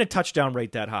never seen a touchdown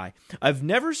rate that high. I've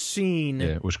never seen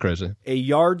it was crazy. A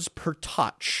yards per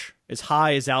touch as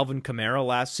high as Alvin Kamara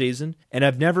last season, and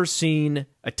I've never seen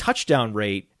a touchdown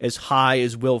rate as high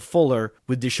as Will Fuller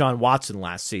with Deshaun Watson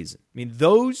last season. I mean,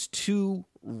 those two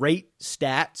rate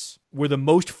stats were the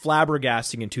most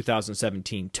flabbergasting in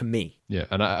 2017 to me.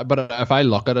 Yeah, but if I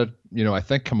look at it, I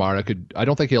think Kamara could. I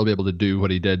don't think he'll be able to do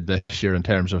what he did this year in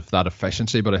terms of that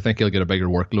efficiency, but I think he'll get a bigger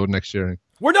workload next year.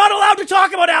 We're not allowed to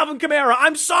talk about Alvin Kamara.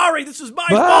 I'm sorry, this is my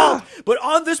fault. But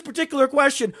on this particular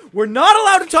question, we're not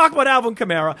allowed to talk about Alvin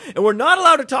Kamara, and we're not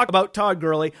allowed to talk about Todd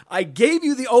Gurley. I gave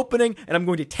you the opening, and I'm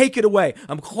going to take it away.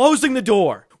 I'm closing the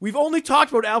door. We've only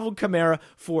talked about Alvin Kamara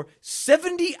for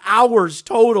 70 hours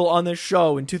total on this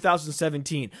show in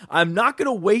 2017. I'm not going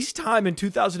to waste time in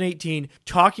 2018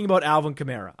 talking about Alvin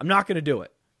Kamara. I'm not going to do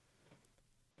it.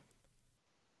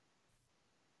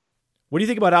 What do you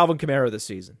think about Alvin Kamara this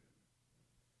season?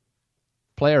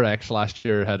 Player X last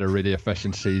year had a really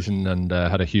efficient season and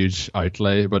had a huge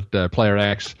outlay, but Player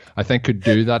X, I think, could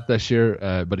do that this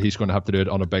year, but he's going to have to do it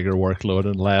on a bigger workload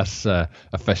and less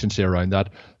efficiency around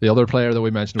that. The other player that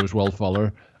we mentioned was Will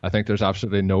Fuller. I think there's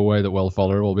absolutely no way that Will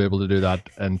Fuller will be able to do that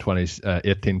in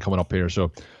 2018 coming up here.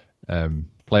 So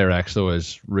Player X, though,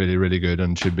 is really, really good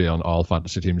and should be on all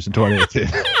fantasy teams in 2018.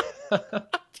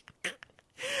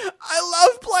 I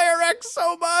love Player X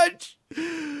so much.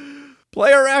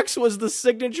 Player X was the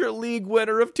signature league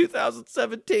winner of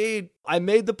 2017. I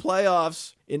made the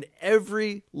playoffs in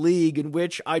every league in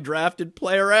which I drafted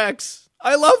Player X.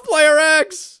 I love Player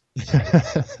X.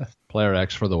 Player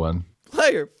X for the win.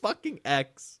 Player fucking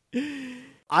X.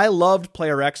 I loved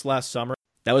Player X last summer.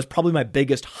 That was probably my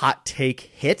biggest hot take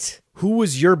hit. Who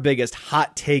was your biggest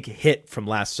hot take hit from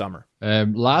last summer?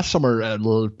 Last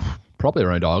summer, probably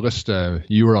around August,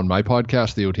 you were on my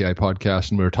podcast, the OTI podcast,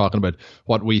 and we were talking about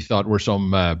what we thought were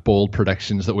some bold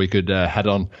predictions that we could hit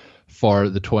on for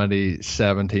the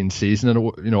 2017 season.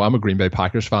 And, you know, I'm a Green Bay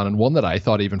Packers fan, and one that I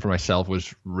thought even for myself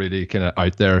was really kind of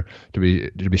out there to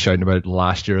be shouting about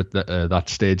last year at that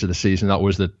stage of the season. That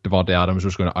was that Devontae Adams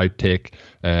was going to outtake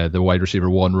the wide receiver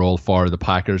one role for the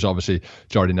Packers. Obviously,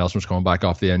 Jordy Nelson was coming back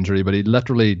off the injury, but he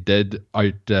literally did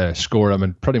outscore him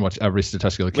in pretty much every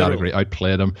statistical category.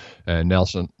 Outplayed him.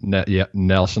 Nelson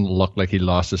looked like he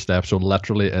lost a step, so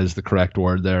literally is the correct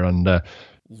word there. And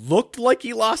looked like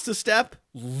he lost a step?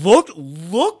 Looked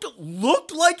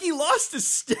like he lost a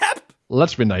step?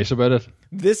 Let's be nice about it.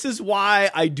 This is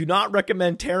why I do not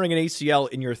recommend tearing an ACL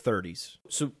in your 30s.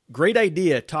 So, great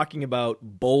idea talking about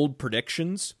bold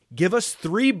predictions. Give us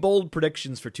 3 bold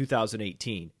predictions for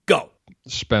 2018. Go.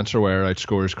 Spencer Ware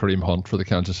outscores Kareem Hunt for the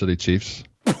Kansas City Chiefs.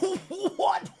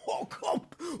 What?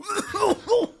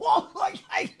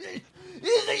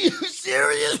 Are you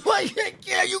serious? Are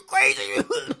you crazy?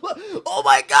 Oh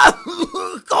my God!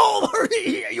 Cole, are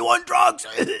you on drugs?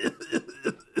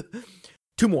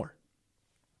 2 more.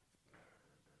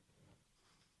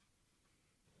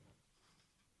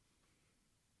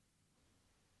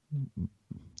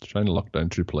 Trying to lock down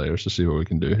 2 players to see what we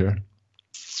can do here.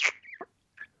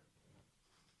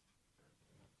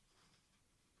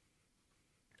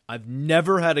 I've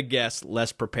never had a guest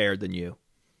less prepared than you.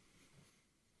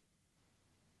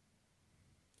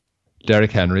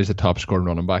 Derrick Henry is the top scoring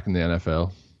running back in the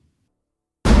NFL.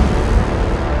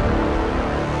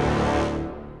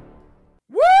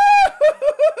 Woo!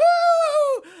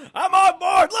 I'm on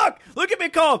board. Look at me,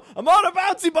 Cole. I'm on a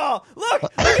bouncy ball. Look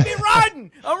at me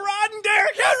riding. I'm riding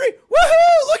Derrick Henry.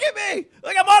 Woohoo! Look at me.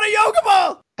 Like I'm on a yoga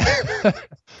ball.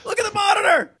 Look at the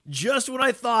monitor. Just when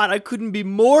I thought I couldn't be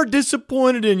more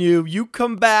disappointed in you, you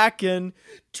come back and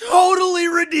totally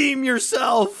redeem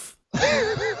yourself.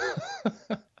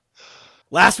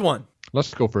 Last one.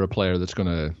 Let's go for a player that's going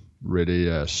to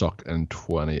really suck in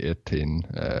 2018.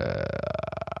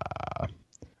 Are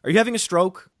you having a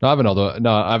stroke? No, I have another. No,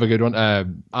 I have a good one.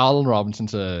 Allen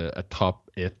Robinson's a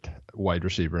top 8 wide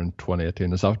receiver in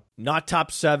 2018. Is that? Not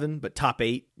top 7, but top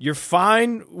 8. You're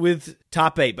fine with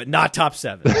top 8, but not top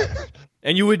 7.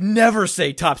 And you would never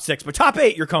say top 6, but top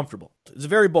 8, you're comfortable. It's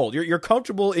very bold. You're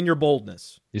comfortable in your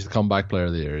boldness. He's the comeback player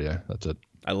of the year, yeah. That's it.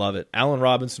 I love it. Allen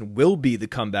Robinson will be the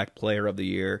comeback player of the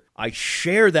year. I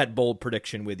share that bold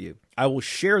prediction with you. I will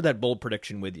share that bold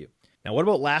prediction with you. Now, what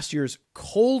about last year's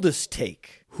coldest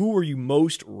take? Who were you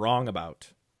most wrong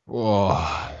about? Oh,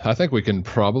 I think we can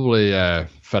probably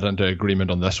fit into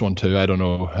agreement on this one too. I don't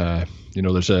know.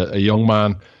 There's a young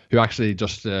man who actually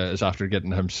just is after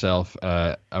getting himself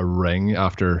a ring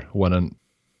after winning.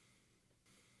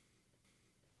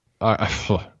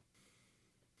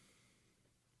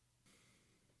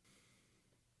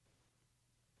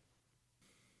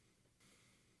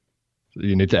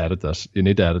 You need to edit this.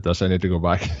 I need to go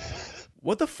back.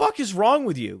 What the fuck is wrong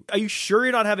with you? Are you sure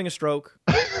you're not having a stroke?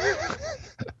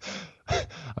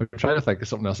 I'm trying to think of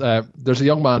something else. There's a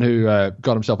young man who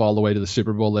got himself all the way to the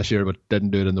Super Bowl this year, but didn't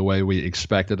do it in the way we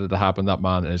expected it to happen. That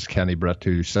man is Kenny Britt,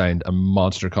 who signed a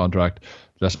monster contract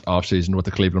this offseason with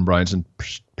the Cleveland Browns and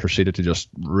proceeded to just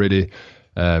really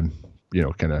kind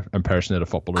of impersonate a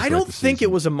footballer. I don't think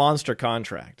it was a monster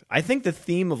contract. I think the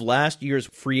theme of last year's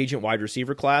free agent wide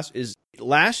receiver class is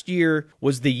last year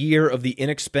was the year of the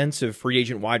inexpensive free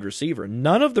agent wide receiver.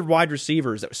 None of the wide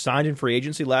receivers that signed in free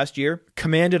agency last year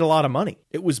commanded a lot of money.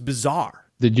 It was bizarre.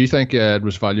 Did you think it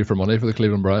was value for money for the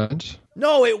Cleveland Browns?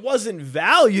 No, it wasn't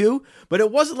value, but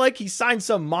it wasn't like he signed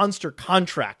some monster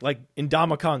contract like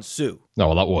Ndamukong Suh. No,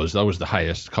 well, that was the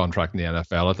highest contract in the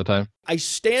NFL at the time. I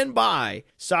stand by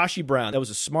Sashi Brown. That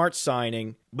was a smart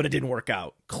signing, but it didn't work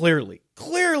out. Clearly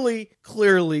didn't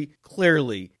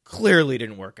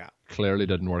work out. Clearly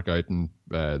didn't work out, and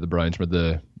the Browns made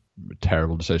the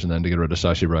terrible decision then to get rid of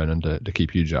Sashi Brown and to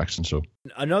keep Hugh Jackson. So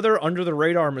another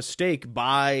under-the-radar mistake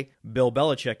by Bill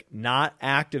Belichick not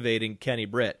activating Kenny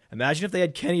Britt. Imagine if they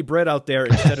had Kenny Britt out there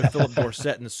instead of Philip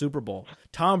Dorsett in the Super Bowl.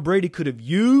 Tom Brady could have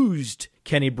used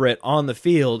Kenny Britt on the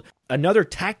field. Another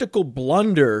tactical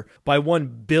blunder by one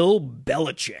Bill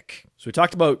Belichick. So we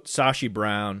talked about Sashi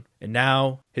Brown, and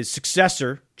now his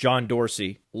successor, John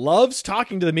Dorsey, loves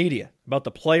talking to the media about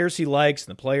the players he likes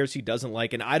and the players he doesn't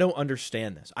like, and I don't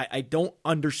understand this. I don't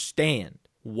understand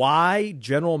why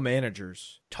general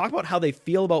managers talk about how they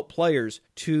feel about players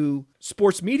to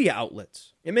sports media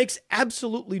outlets. It makes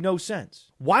absolutely no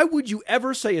sense. Why would you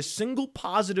ever say a single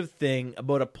positive thing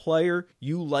about a player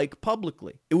you like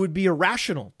publicly? It would be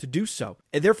irrational to do so.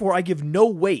 And therefore, I give no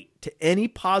weight to any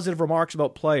positive remarks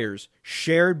about players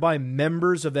shared by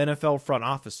members of NFL front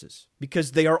offices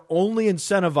because they are only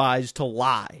incentivized to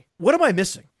lie. What am I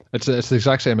missing? It's the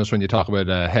exact same as when you talk about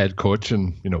a head coach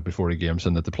and, before a game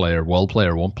saying that the player will play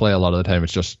or won't play. A lot of the time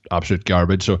it's just absolute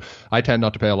garbage. So I tend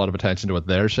not to pay a lot of attention to what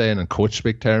they're saying in coach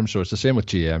speak terms. So it's the same with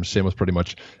GMs, same with pretty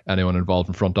much anyone involved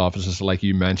in front offices like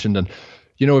you mentioned. And,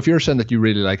 if you're saying that you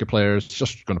really like a player, it's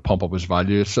just going to pump up his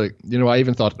value. It's like, I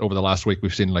even thought over the last week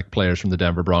we've seen like players from the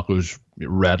Denver Broncos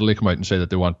readily come out and say that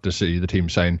they want to see the team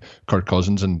sign Kirk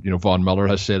Cousins. And, Von Miller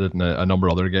has said it and a number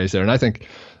of other guys there. And I think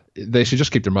they should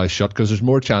just keep their mouth shut because there's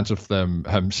more chance of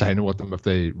him signing with them if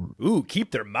they... Ooh,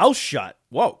 keep their mouth shut.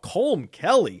 Whoa, Colm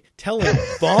Kelly telling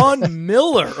Von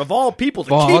Miller, of all people,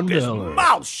 to keep his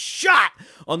mouth shut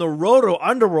on the Roto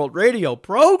Underworld radio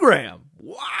program.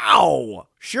 Wow.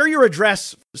 Share your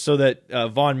address so that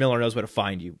Von Miller knows where to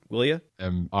find you, will you?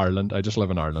 Ireland. I just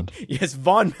live in Ireland. Yes,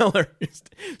 Von Miller is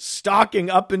stalking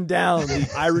up and down the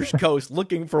Irish coast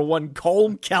looking for one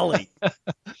Colm Kelly.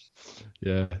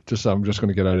 Yeah, I'm just going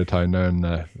to get out of town now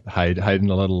and hide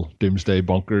in a little doomsday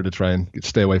bunker to try and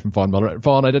stay away from Von Miller.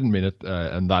 Vaughn, I didn't mean it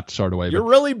in that sort of way. You're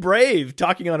really brave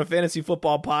talking on a fantasy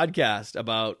football podcast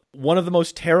about one of the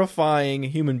most terrifying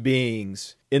human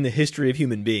beings in the history of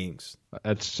human beings.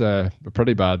 It's a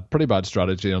pretty bad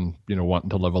strategy on wanting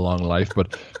to live a long life,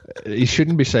 but he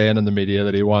shouldn't be saying in the media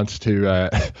that he wants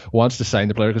to sign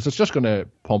the player because it's just going to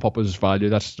pump up his value.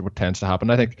 That's what tends to happen.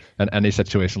 I think in any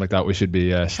situation like that, we should be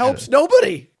helps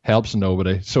nobody. Helps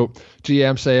nobody. So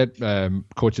GM say it,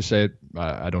 coaches say it.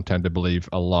 I don't tend to believe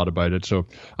a lot about it. So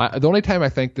the only time I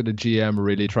think that a GM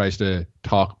really tries to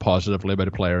talk positively about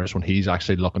a player is when he's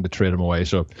actually looking to trade him away.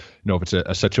 So if it's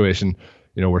a situation.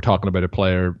 We're talking about a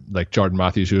player like Jordan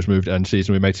Matthews who was moved in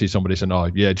season. We might see somebody saying, oh,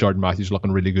 yeah, Jordan Matthews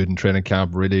looking really good in training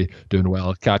camp, really doing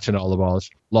well, catching all the balls.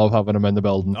 Love having him in the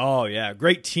building. Oh, yeah.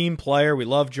 Great team player. We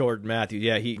love Jordan Matthews.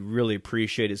 Yeah, he really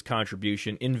appreciate his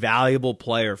contribution. Invaluable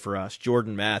player for us,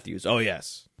 Jordan Matthews. Oh,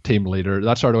 yes. Team leader.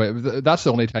 That sort of way. That's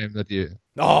the only time that you...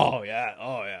 Oh,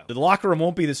 yeah. The locker room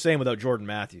won't be the same without Jordan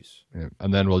Matthews. Yeah.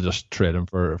 And then we'll just trade him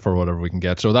for whatever we can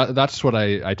get. So that's what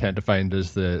I tend to find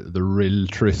is the real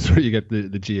truth where you get the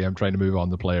GM trying to move on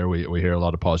the player. We hear a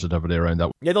lot of positivity around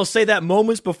that. Yeah, they'll say that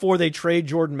moments before they trade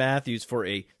Jordan Matthews for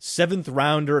a 7th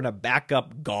rounder and a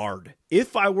backup guard.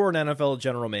 If I were an NFL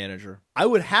general manager, I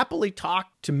would happily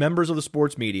talk to members of the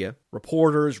sports media,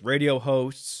 reporters, radio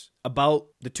hosts, about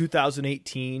the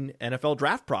 2018 NFL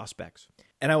draft prospects.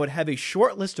 And I would have a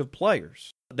short list of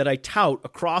players that I tout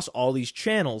across all these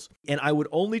channels, and I would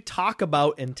only talk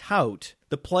about and tout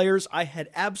the players I had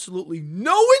absolutely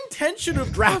no intention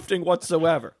of drafting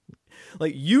whatsoever.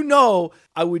 Like,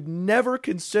 I would never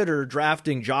consider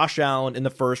drafting Josh Allen in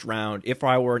the first round if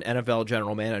I were an NFL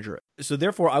general manager. So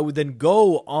therefore, I would then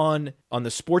go on the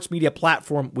sports media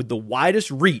platform with the widest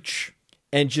reach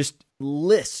and just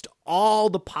list all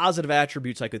the positive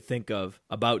attributes I could think of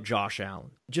about Josh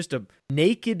Allen. Just a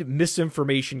naked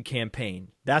misinformation campaign.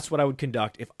 That's what I would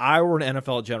conduct if I were an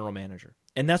NFL general manager.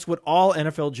 And that's what all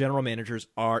NFL general managers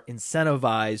are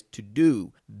incentivized to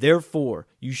do. Therefore,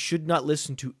 you should not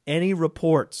listen to any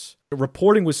reports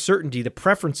reporting with certainty the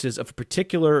preferences of a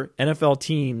particular NFL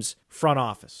team's front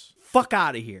office. Fuck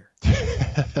out of here.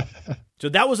 So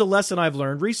that was a lesson I've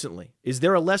learned recently. Is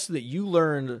there a lesson that you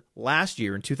learned last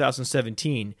year in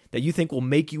 2017 that you think will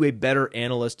make you a better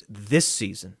analyst this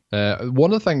season? One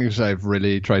of the things I've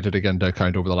really tried to take into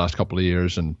account over the last couple of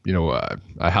years, and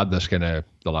I had this kind of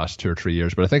the last 2 or 3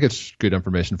 years. But I think it's good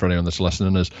information for anyone that's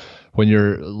listening is when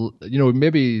you're,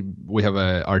 maybe we have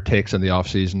our takes in the off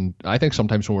season. I think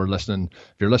sometimes when we're listening,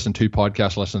 if you're listening to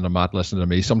podcasts, listening to Matt, listening to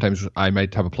me, sometimes I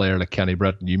might have a player like Kenny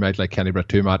Britt, and you might like Kenny Britt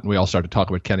too, Matt, and we all start to talk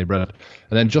about Kenny Britt.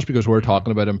 And then just because we're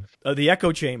talking about him, the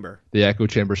echo chamber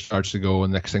starts to go,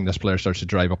 and next thing this player starts to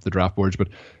drive up the draft boards. But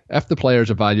if the player's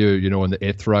a value, in the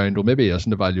 8th round, well, maybe he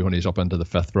isn't a value when he's up into the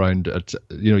 5th round. It's,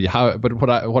 you have. But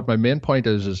what my main point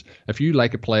is if you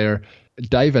like a player,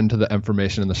 dive into the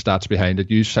information and the stats behind it.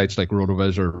 Use sites like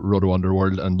RotoViz or Roto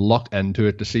Underworld and look into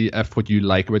it to see if what you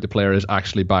like about the player is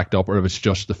actually backed up or if it's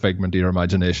just the figment of your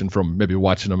imagination from maybe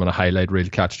watching him in a highlight reel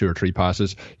catch 2 or 3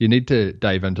 passes. You need to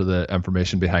dive into the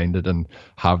information behind it and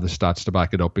have the stats to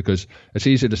back it up, because it's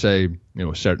easy to say,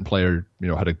 a certain player,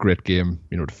 had a great game,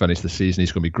 to finish the season,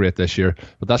 he's going to be great this year,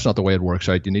 but that's not the way it works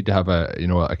out. You need to have a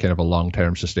kind of a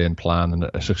long-term sustained plan and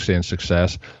a sustained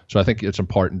success. So I think it's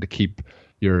important to keep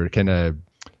your kind of,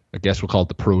 I guess we'll call it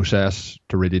the process,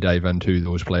 to really dive into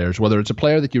those players, whether it's a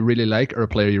player that you really like or a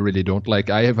player you really don't like.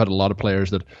 I have had a lot of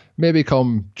players that maybe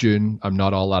come June I'm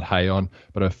not all that high on,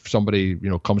 but if somebody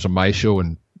comes on my show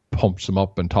and pumps them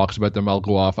up and talks about them, I'll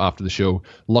go off after the show,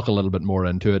 look a little bit more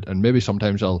into it, and maybe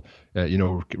sometimes I'll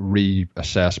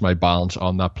reassess my balance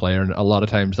on that player. And a lot of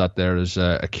times that there is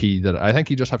a key that I think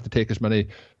you just have to take as many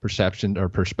perception or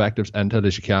perspectives into it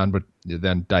as you can, but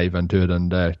then dive into it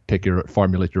and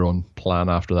formulate your own plan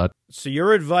after that. So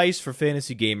your advice for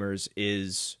fantasy gamers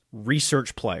is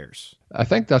research players. I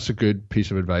think that's a good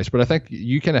piece of advice, but I think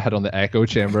you kind of hit on the echo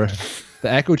chamber. The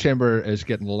echo chamber is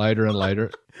getting louder and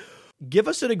louder. Give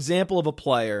us an example of a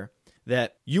player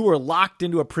that you were locked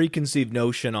into a preconceived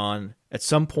notion on at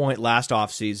some point last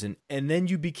offseason, and then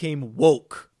you became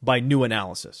woke by new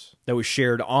analysis that was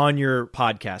shared on your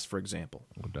podcast, for example.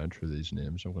 I'll go down through these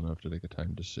names. I'm going to have to take the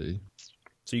time to see.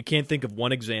 So you can't think of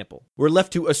one example. We're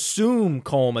left to assume,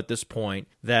 Colm, at this point,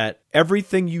 that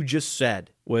everything you just said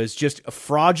was just a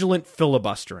fraudulent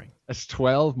filibustering. It's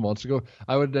 12 months ago.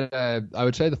 I would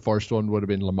say the first one would have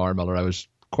been Lamar Miller. I was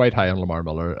quite high on Lamar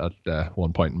Miller at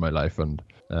one point in my life, and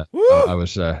I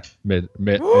was made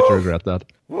to regret that.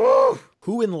 Woo!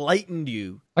 Who enlightened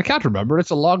you? I can't remember. It's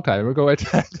a long time ago.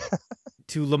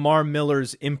 To Lamar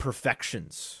Miller's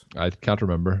imperfections. I can't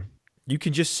remember. You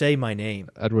can just say my name.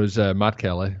 It was Matt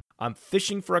Kelly. I'm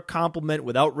fishing for a compliment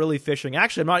without really fishing.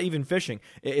 Actually, I'm not even fishing.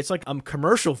 It's like I'm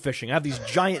commercial fishing. I have these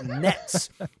giant nets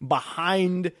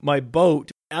behind my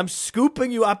boat. I'm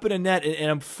scooping you up in a net, and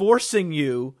I'm forcing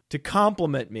you to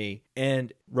compliment me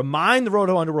and remind the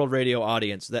Roto Underworld Radio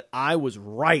audience that I was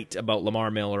right about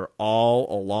Lamar Miller all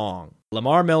along.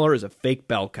 Lamar Miller is a fake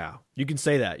bell cow. You can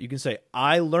say that. You can say,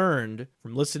 I learned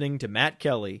from listening to Matt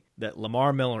Kelly that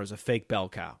Lamar Miller is a fake bell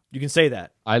cow. You can say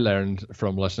that. I learned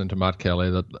from listening to Matt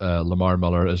Kelly that Lamar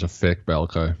Miller is a fake bell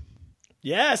cow.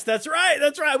 Yes, that's right.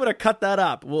 That's right. I'm going to cut that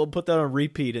up. We'll put that on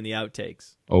repeat in the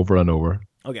outtakes. Over and over.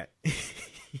 Okay.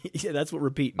 Yeah, that's what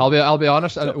repeat means. I'll be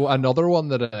honest. So, another one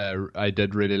that I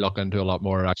did really look into a lot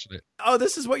more, actually. Oh,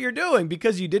 this is what you're doing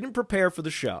because you didn't prepare for the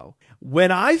show.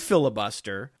 When I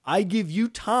filibuster, I give you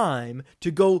time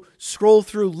to go scroll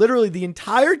through literally the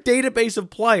entire database of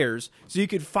players so you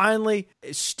can finally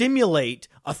stimulate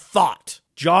a thought,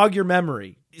 jog your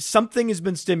memory. Something has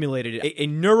been stimulated. A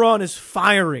neuron is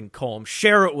firing, Colm.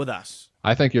 Share it with us.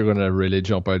 I think you're going to really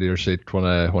jump out of your seat when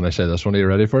I say this one. Are you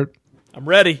ready for it? I'm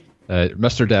ready.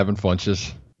 Mr. Devin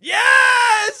Funchess.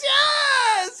 Yes!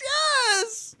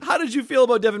 How did you feel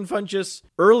about Devin Funchess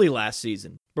early last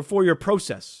season, before your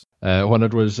process? When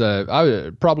it was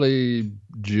probably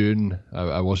June,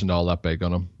 I wasn't all that big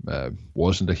on him.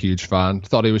 Wasn't a huge fan.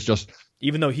 Thought he was just...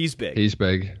 Even though he's big. He's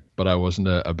big, but I wasn't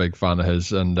a big fan of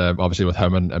his. And obviously with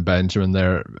him and Benjamin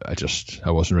there, I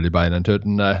wasn't really buying into it.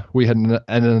 And we had an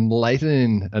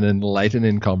enlightening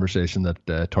conversation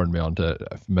that turned me on to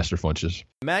Mr. Funchess.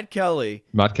 Matt Kelly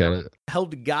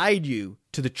helped guide you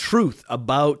to the truth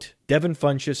about Devin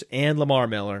Funchess and Lamar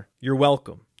Miller. You're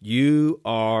welcome. You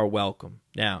are welcome.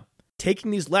 Now,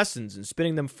 taking these lessons and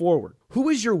spinning them forward, who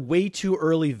is your way too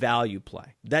early value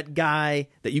play? That guy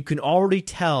that you can already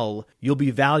tell you'll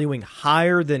be valuing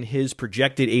higher than his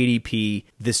projected ADP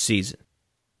this season.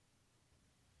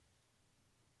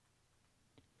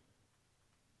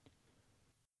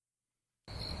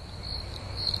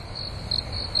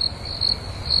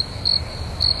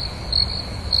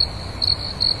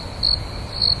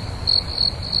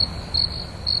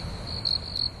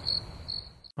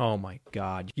 Oh my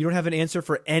God. You don't have an answer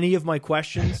for any of my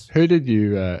questions? Who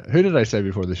did I say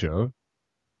before the show?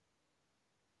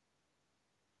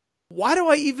 Why do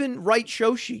I even write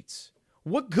show sheets?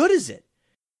 What good is it?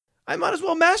 I might as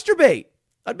well masturbate.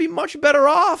 I'd be much better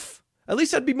off. At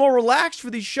least I'd be more relaxed for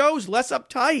these shows, less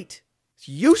uptight. It's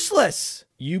useless.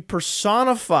 You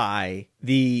personify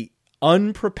the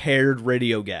unprepared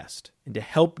radio guest. And to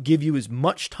help give you as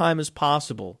much time as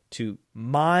possible to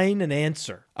mine an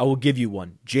answer, I will give you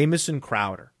one. Jamison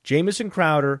Crowder. Jamison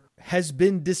Crowder has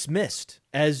been dismissed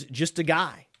as just a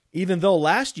guy. Even though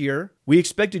last year we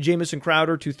expected Jamison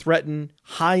Crowder to threaten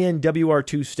high-end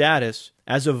WR2 status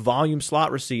as a volume slot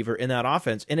receiver in that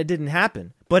offense, and it didn't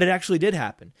happen. But it actually did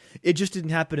happen. It just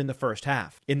didn't happen in the first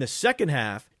half. In the second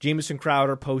half, Jamison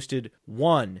Crowder posted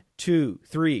 1, 2,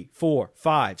 3, 4,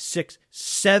 5, 6,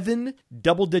 7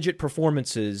 double-digit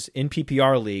performances in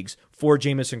PPR leagues for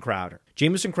Jamison Crowder.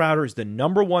 Jamison Crowder is the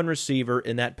number one receiver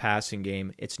in that passing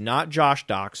game. It's not Josh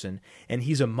Doxson, and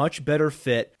he's a much better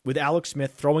fit with Alex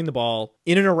Smith throwing the ball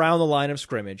in and around the line of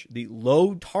scrimmage. The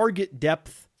low target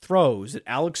depth throws that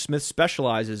Alex Smith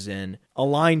specializes in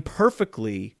align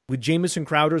perfectly with Jamison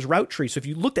Crowder's route tree. So if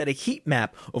you looked at a heat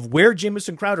map of where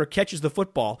Jamison Crowder catches the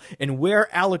football and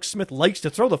where Alex Smith likes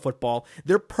to throw the football,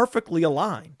 they're perfectly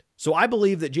aligned. So I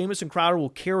believe that Jamison Crowder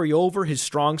will carry over his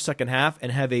strong second half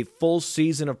and have a full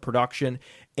season of production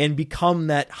and become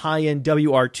that high-end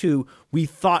WR2 we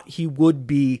thought he would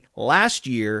be last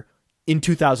year in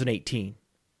 2018.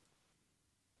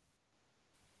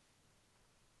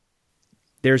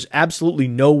 There's absolutely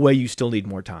no way you still need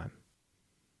more time.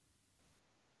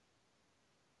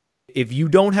 If you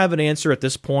don't have an answer at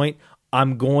this point,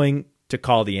 I'm going to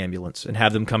call the ambulance and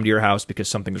have them come to your house because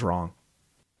something's wrong.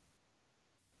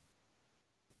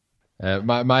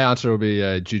 My answer will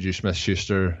be Juju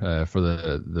Smith-Schuster for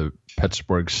the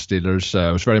Pittsburgh Steelers.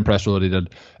 I was very impressed with what he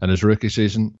did in his rookie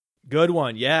season. Good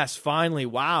one. Yes, finally.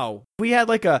 Wow. We had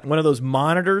like one of those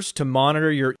monitors to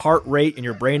monitor your heart rate and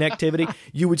your brain activity.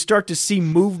 You would start to see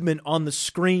movement on the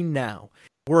screen now.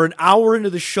 We're an hour into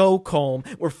the show, Colm.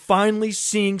 We're finally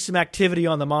seeing some activity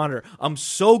on the monitor. I'm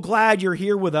so glad you're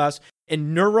here with us,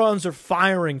 and neurons are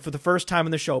firing for the first time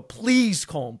in the show. Please,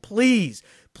 Colm, please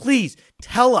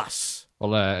tell us.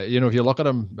 Well, if you look at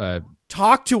him...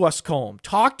 Talk to us, Colm.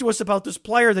 Talk to us about this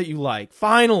player that you like.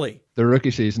 Finally. The rookie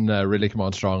season really came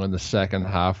on strong in the second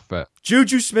half.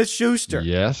 Juju Smith-Schuster.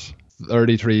 Yes.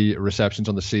 33 receptions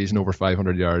on the season, over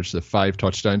 500 yards, the 5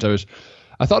 touchdowns.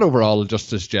 I thought overall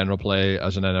just his general play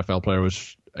as an NFL player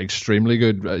was extremely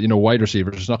good. Wide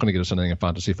receivers is not going to get us anything in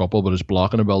fantasy football, but his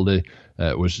blocking ability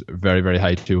was very, very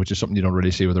high too, which is something you don't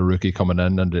really see with a rookie coming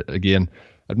in. And again,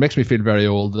 it makes me feel very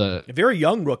old. A very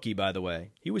young rookie, by the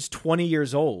way. He was 20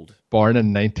 years old. Born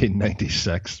in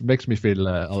 1996. Makes me feel...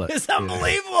 it's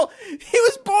unbelievable. He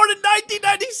was born in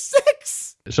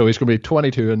 1996. So he's going to be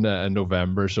 22 in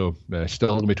November, so still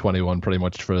going to be 21 pretty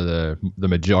much for the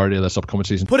majority of this upcoming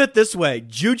season. Put it this way.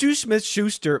 Juju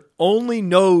Smith-Schuster only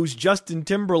knows Justin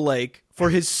Timberlake for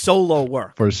his solo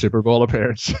work. For his Super Bowl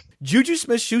appearance. Juju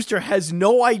Smith-Schuster has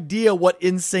no idea what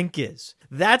NSYNC is.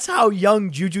 That's how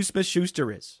young Juju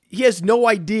Smith-Schuster is. He has no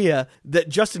idea that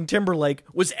Justin Timberlake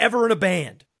was ever in a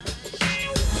band. I'm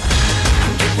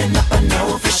giving up, I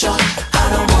know for sure. I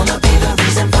don't wanna be the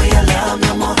reason for your love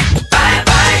no more. Bye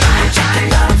bye, I'm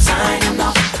checking out, I'm signing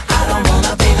off. I don't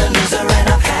wanna be the loser and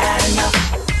I've had enough.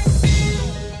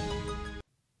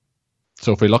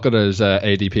 So if we look at his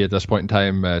ADP at this point in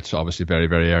time, it's obviously very,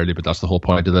 very early, but that's the whole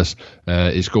point of this.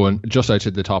 He's going just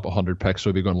outside the top 100 picks, so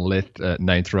he'll be going late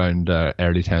 9th round,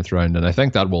 early 10th round, and I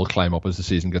think that will climb up as the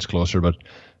season gets closer, but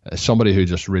somebody who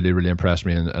just really, really impressed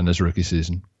me in his rookie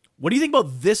season. What do you think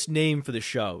about this name for the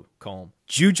show, Colm?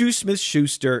 Juju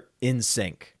Smith-Schuster in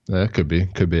sync. Could be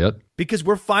it. Because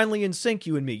we're finally in sync,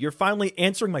 you and me. You're finally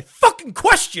answering my fucking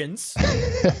questions.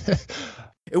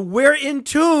 We're in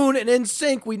tune and in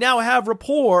sync. We now have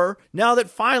rapport. Now that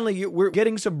finally we're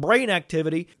getting some brain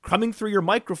activity coming through your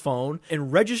microphone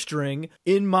and registering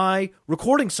in my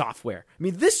recording software. I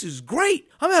mean, this is great.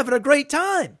 I'm having a great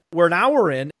time. We're an hour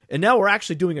in, and now we're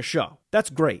actually doing a show. That's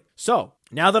great. So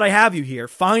now that I have you here,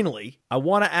 finally, I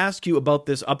want to ask you about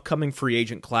this upcoming free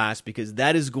agent class because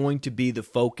that is going to be the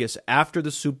focus after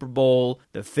the Super Bowl.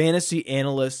 The fantasy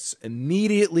analysts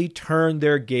immediately turn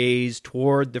their gaze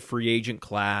toward the free agent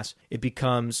class. It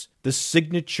becomes the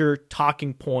signature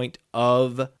talking point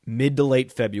of mid to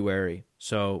late February.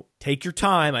 So take your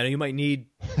time. I know you might need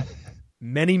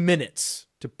many minutes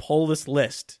to pull this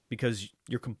list because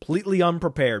you're completely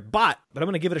unprepared, but I'm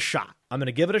going to give it a shot. I'm going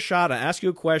to give it a shot. I ask you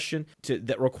a question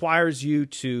that requires you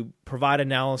to provide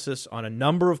analysis on a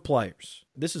number of players.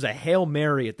 This is a Hail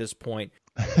Mary at this point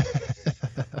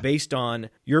based on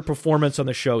your performance on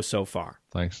the show so far.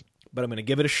 Thanks. But I'm going to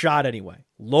give it a shot anyway.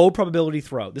 Low probability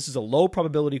throw. This is a low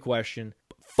probability question.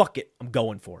 Fuck it. I'm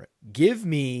going for it. Give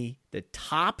me the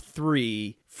top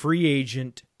 3 free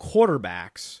agent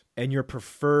quarterbacks and your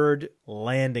preferred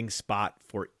landing spot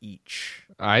for each.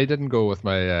 I didn't go with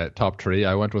my top 3.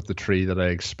 I went with the 3 that I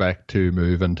expect to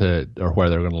move into or where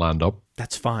they're going to land up.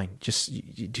 That's fine. Just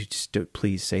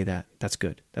please say that. That's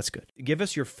good. Give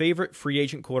us your favorite free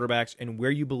agent quarterbacks and where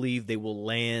you believe they will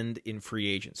land in free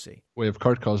agency. We have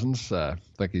Kirk Cousins. I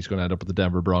think he's going to end up with the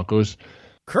Denver Broncos.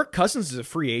 Kirk Cousins is a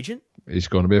free agent? He's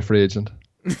going to be a free agent.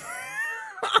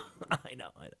 I know.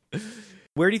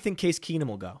 Where do you think Case Keenum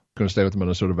will go? Going to stay with the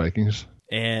Minnesota Vikings.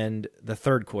 And the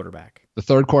third quarterback? The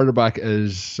third quarterback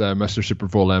is Mr. Super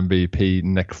Bowl MVP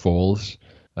Nick Foles.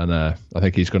 And I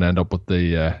think he's going to end up with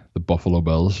the Buffalo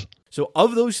Bills. So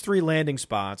of those 3 landing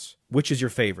spots, which is your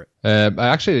favorite? I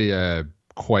actually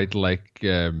quite like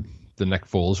the Nick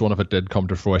Foles one. If it did come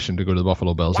to fruition to go to the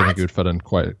Buffalo Bills, I think he would fit in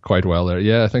quite well there.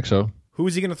 Yeah, I think so. Who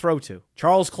is he going to throw to?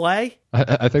 Charles Clay?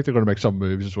 I think they're going to make some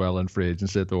moves as well in free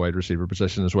agency at the wide receiver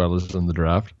position as well as in the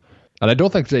draft. And I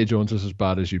don't think Zay Jones is as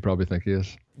bad as you probably think he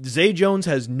is. Zay Jones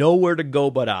has nowhere to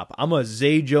go but up. I'm a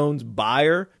Zay Jones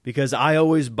buyer because I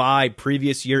always buy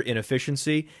previous year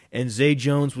inefficiency, and Zay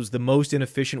Jones was the most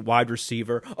inefficient wide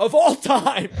receiver of all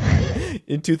time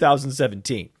in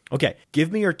 2017. Okay,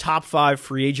 give me your top 5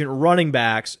 free agent running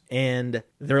backs and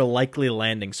their likely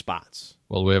landing spots.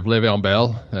 Well, we have Le'Veon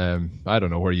Bell. I don't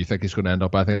know where you think he's going to end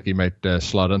up. I think he might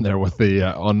slot in there with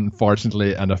the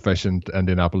unfortunately inefficient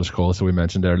Indianapolis Colts that we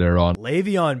mentioned earlier on.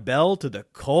 Le'Veon Bell to the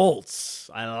Colts.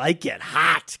 I like it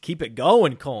hot. Keep it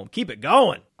going, Colm. Keep it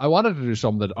going. I wanted to do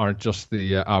some that aren't just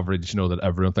the average, that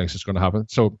everyone thinks is going to happen.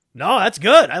 So no, that's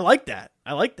good. I like that.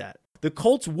 The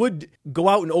Colts would go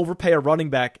out and overpay a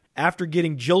running back after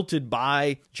getting jilted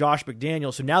by Josh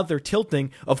McDaniels. So now that they're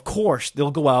tilting, of course, they'll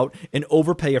go out and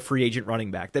overpay a free agent running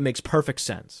back. That makes perfect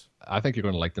sense. I think you're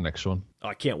going to like the next one. Oh,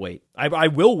 I can't wait. I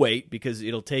will wait because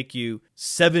it'll take you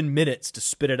 7 minutes to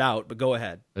spit it out, but go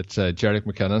ahead. It's Jerick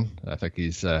McKinnon. I think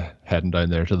he's heading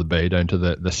down there to the Bay, down to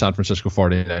the San Francisco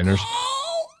 49ers.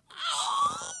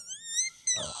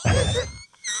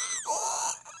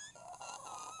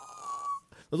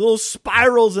 Those little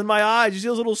spirals in my eyes. You see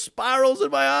those little spirals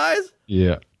in my eyes?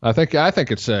 Yeah. I think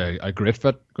it's a great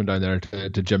fit going down there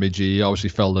to Jimmy G. Obviously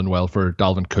filled in well for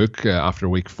Dalvin Cook after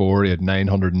week 4. He had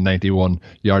 991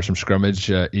 yards from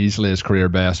scrimmage, easily his career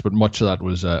best, but much of that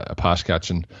was a pass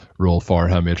catching role for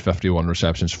him. He had 51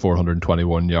 receptions,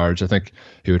 421 yards. I think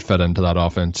he would fit into that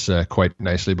offense quite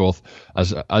nicely, both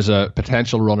as a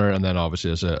potential runner and then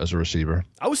obviously as a receiver.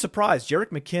 I was surprised. Jerick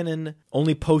McKinnon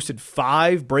only posted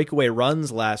 5 breakaway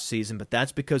runs last season, but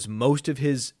that's because most of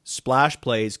his splash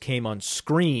plays came on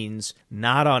screens,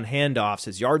 not on handoffs.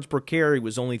 His yards per carry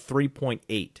was only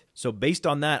 3.8. So based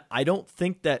on that, I don't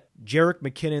think that Jerick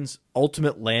McKinnon's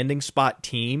ultimate landing spot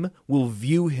team will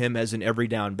view him as an every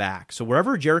down back. So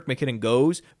wherever Jerick McKinnon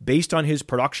goes, based on his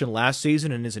production last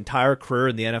season and his entire career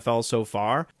in the NFL so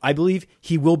far, I believe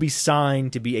he will be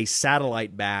signed to be a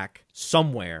satellite back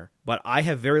somewhere. But I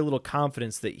have very little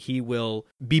confidence that he will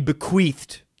be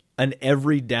bequeathed an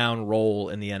every down role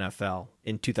in the NFL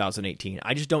in 2018.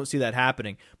 I just don't see that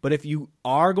happening. But if you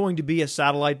are going to be a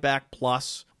satellite back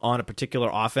plus on a particular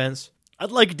offense,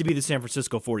 I'd like it to be the San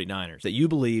Francisco 49ers that you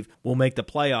believe will make the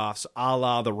playoffs a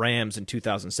la the Rams in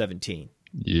 2017.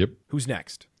 Yep. Who's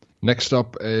next? Next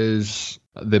up is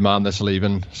the man that's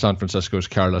leaving San Francisco's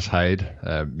Carlos Hyde. He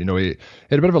had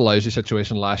a bit of a lousy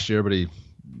situation last year, but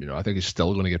I think he's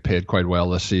still going to get paid quite well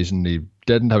this season. He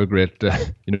didn't have a great,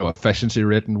 efficiency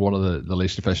rating, one of the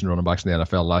least efficient running backs in the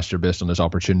NFL last year based on his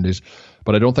opportunities.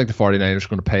 But I don't think the 49ers are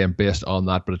going to pay him based on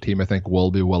that, but a team I think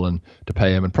will be willing to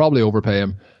pay him and probably overpay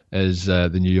him is the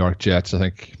New York Jets. I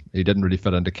think he didn't really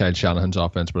fit into Kyle Shanahan's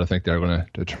offense, but I think they're going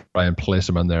to try and place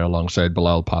him in there alongside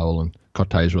Bilal Powell and cut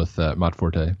ties with Matt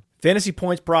Forte. Fantasy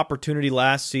points per opportunity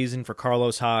last season for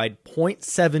Carlos Hyde,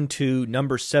 0.72,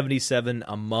 number 77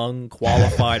 among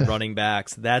qualified running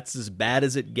backs. That's as bad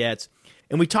as it gets.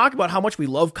 And we talk about how much we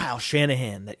love Kyle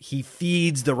Shanahan, that he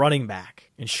feeds the running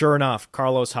back. And sure enough,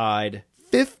 Carlos Hyde,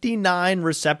 59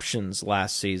 receptions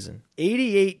last season,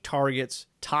 88 targets,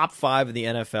 top 5 in the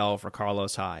NFL for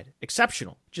Carlos Hyde.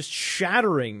 Exceptional. Just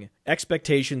shattering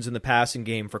expectations in the passing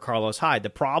game for Carlos Hyde. The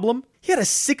problem? He had a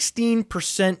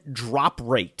 16% drop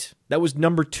rate. That was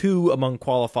number 2 among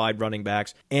qualified running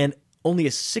backs, and only a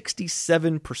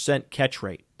 67% catch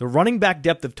rate. The running back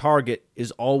depth of target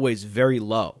is always very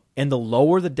low. And the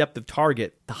lower the depth of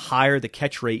target, the higher the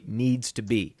catch rate needs to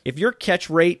be. If your catch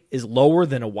rate is lower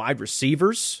than a wide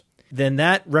receiver's, then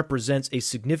that represents a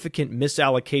significant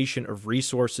misallocation of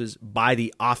resources by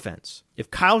the offense. If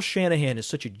Kyle Shanahan is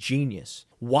such a genius,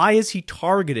 why is he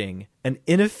targeting an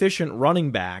inefficient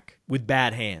running back with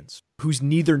bad hands, who's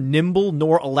neither nimble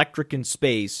nor electric in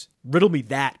space? Riddle me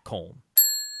that, Colm.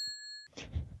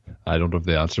 I don't have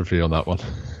the answer for you on that one.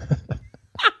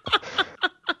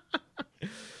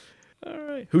 All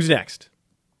right. Who's next?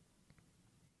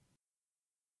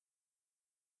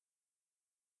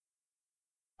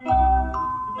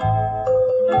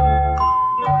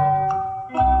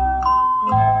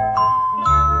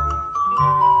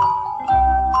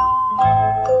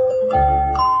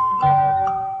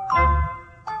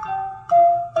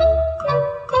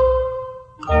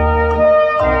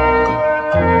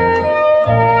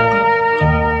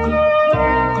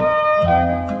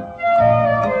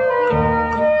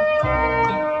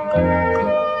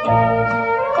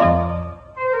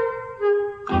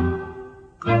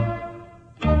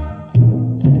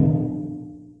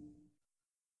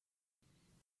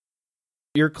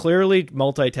 You're clearly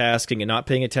multitasking and not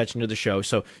paying attention to the show.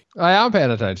 So I am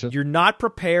paying attention. You're not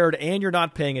prepared and you're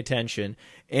not paying attention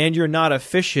and you're not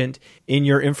efficient in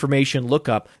your information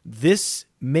lookup. This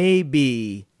may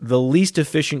be the least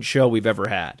efficient show we've ever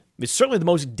had. It's certainly the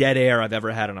most dead air I've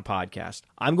ever had on a podcast.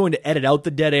 I'm going to edit out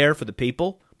the dead air for the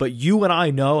people, but you and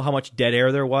I know how much dead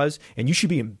air there was, and you should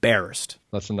be embarrassed.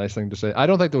 That's a nice thing to say. I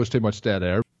don't think there was too much dead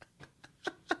air.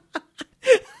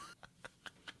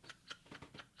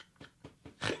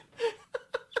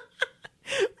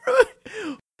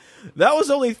 That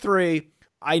was only 3.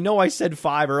 I know I said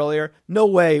 5 earlier. No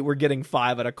way we're getting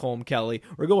 5 out of Colm Kelly.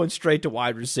 We're going straight to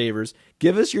wide receivers.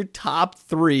 Give us your top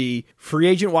 3 free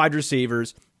agent wide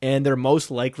receivers and their most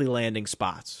likely landing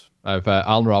spots. I have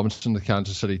Allen Robinson, the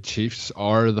Kansas City Chiefs,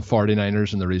 or the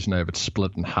 49ers, and the reason I have it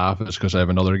split in half is because I have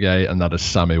another guy, and that is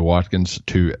Sammy Watkins.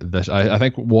 To this, I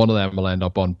think one of them will end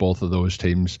up on both of those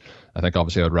teams. I think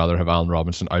obviously I'd rather have Allen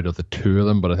Robinson out of the two of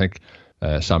them, but I think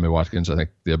Sammy Watkins, I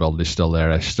think the ability's still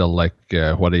there. I still like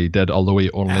what he did, although he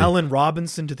only... Allen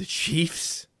Robinson to the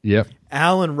Chiefs? Yep.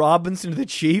 Allen Robinson to the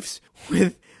Chiefs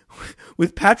with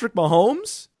Patrick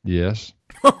Mahomes? Yes.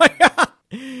 Oh my God.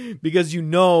 Because you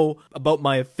know about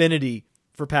my affinity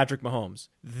for Patrick Mahomes.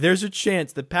 There's a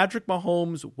chance that Patrick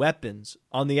Mahomes' weapons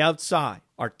on the outside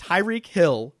are Tyreek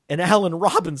Hill and Allen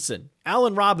Robinson.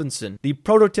 Allen Robinson, the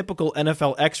prototypical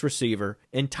NFL X receiver,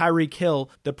 and Tyreek Hill,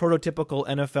 the prototypical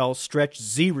NFL stretch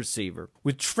Z receiver,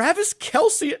 with Travis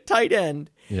Kelce at tight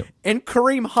end and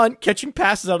Kareem Hunt catching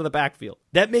passes out of the backfield.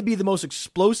 That may be the most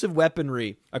explosive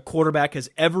weaponry a quarterback has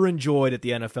ever enjoyed at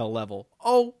the NFL level.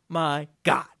 Oh my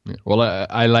God. Yeah. Well,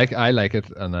 I like it,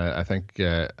 and I think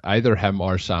either him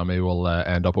or Sammy will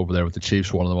end up over there with the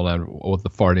Chiefs. One of them will end with the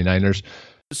 49ers.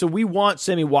 So we want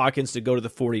Sammy Watkins to go to the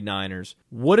 49ers.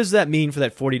 What does that mean for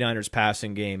that 49ers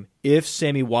passing game if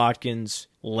Sammy Watkins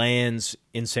lands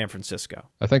in San Francisco?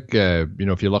 I think,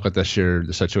 if you look at this year,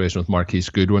 the situation with Marquise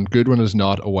Goodwin is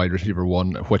not a wide receiver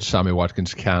one, which Sammy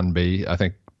Watkins can be. I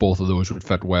think both of those would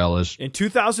fit well. In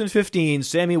 2015,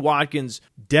 Sammy Watkins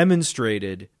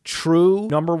demonstrated true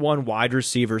number one wide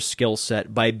receiver skill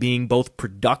set by being both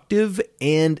productive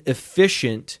and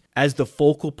efficient as the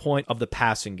focal point of the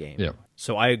passing game. Yeah.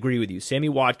 So I agree with you. Sammy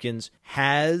Watkins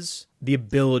has the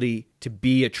ability to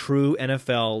be a true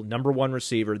NFL number one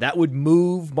receiver. That would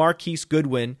move Marquise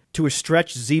Goodwin to a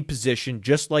stretch Z position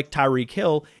just like Tyreek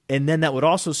Hill, and then that would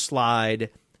also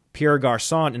slide Pierre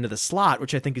Garçon into the slot,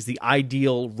 which I think is the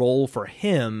ideal role for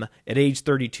him at age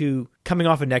 32, coming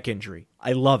off a neck injury.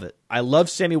 I love it. I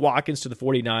love Sammy Watkins to the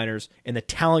 49ers and the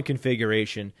talent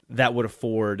configuration that would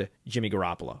afford Jimmy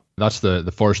Garoppolo. That's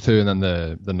the first two, and then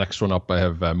the next one up I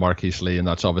have Marquise Lee, and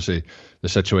that's obviously the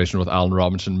situation with Allen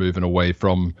Robinson moving away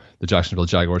from the Jacksonville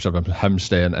Jaguars. I have him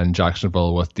staying in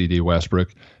Jacksonville with D.D.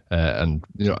 Westbrook. And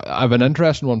I have an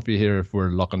interesting one for you here if we're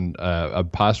looking a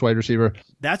pass wide receiver.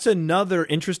 That's another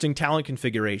interesting talent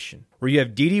configuration where you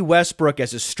have D.D. Westbrook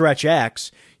as a stretch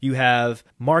X, you have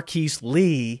Marquise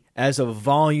Lee as a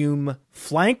volume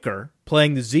flanker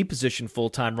playing the Z position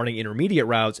full-time, running intermediate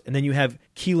routes, and then you have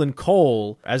Keelan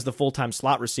Cole as the full-time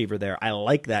slot receiver there. I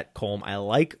like that, Colm. I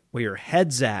like where your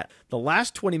head's at. The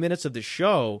last 20 minutes of the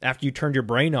show, after you turned your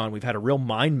brain on, we've had a real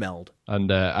mind meld.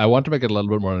 And I want to make it a little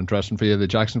bit more interesting for you. The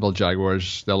Jacksonville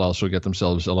Jaguars, they'll also get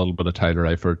themselves a little bit of tighter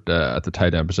effort at the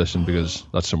tight end position because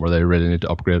that's somewhere they really need to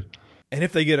upgrade. And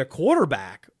if they get a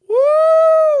quarterback, woo!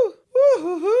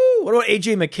 What about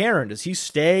A.J. McCarron? Does he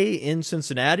stay in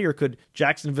Cincinnati, or could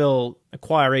Jacksonville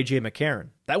acquire A.J. McCarron?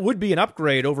 That would be an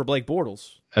upgrade over Blake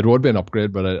Bortles. It would be an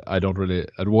upgrade, but I don't really.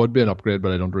 It would be an upgrade,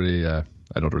 but I don't really.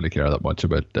 I don't really care that much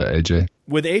about AJ.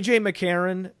 With AJ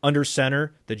McCarron under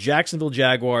center, the Jacksonville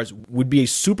Jaguars would be a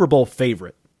Super Bowl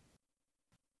favorite.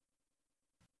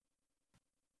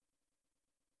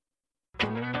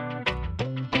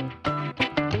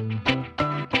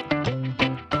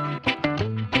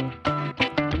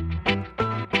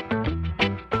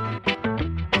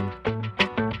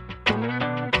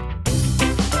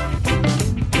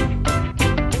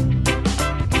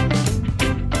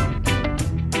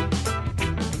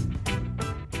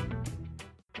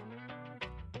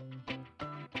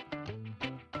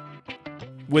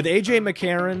 With A.J.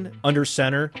 McCarron under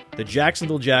center, the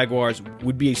Jacksonville Jaguars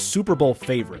would be a Super Bowl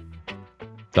favorite.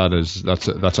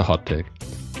 That's a hot take.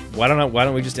 Why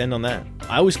don't we just end on that?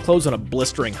 I always close on a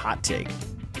blistering hot take.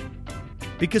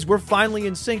 Because we're finally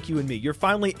in sync, you and me. You're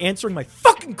finally answering my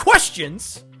fucking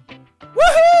questions.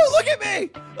 Woohoo! Look at me!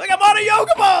 Like I'm on a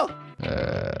yoga ball!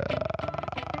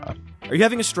 Are you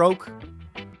having a stroke?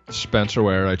 Spencer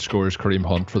Ware outscores Kareem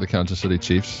Hunt for the Kansas City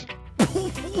Chiefs.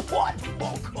 What?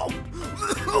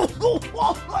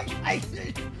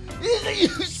 Are you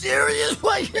serious?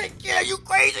 Are you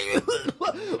crazy?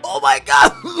 Oh my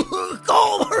God!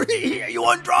 Cole, are you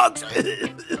on drugs?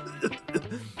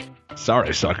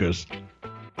 Sorry, suckers.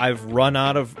 I've run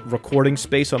out of recording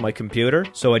space on my computer,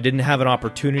 so I didn't have an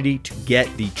opportunity to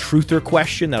get the truther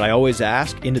question that I always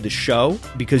ask into the show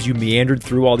because you meandered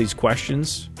through all these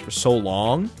questions for so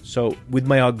long. So with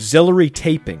my auxiliary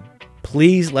taping,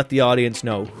 please let the audience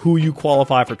know who you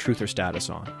qualify for truther status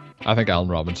on. I think Allen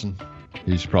Robinson.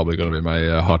 He's probably going to be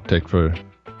my hot take for...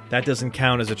 That doesn't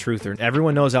count as a truther.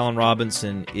 Everyone knows Allen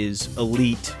Robinson is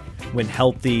elite when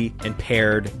healthy and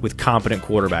paired with competent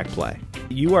quarterback play.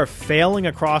 You are failing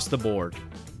across the board.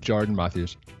 Jordan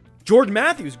Matthews. Jordan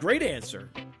Matthews, great answer.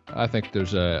 I think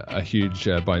there's a huge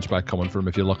bounce back coming from him.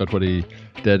 If you look at what he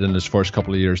did in his first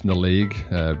couple of years in the league,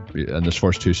 in his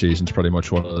first two seasons, pretty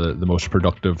much one of the most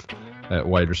productive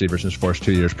wide receivers in his first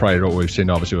 2 years, prior to what we've seen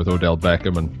obviously with Odell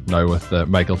Beckham and now with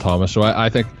Michael Thomas. So I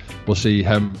think we'll see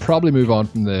him probably move on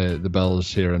from the Bills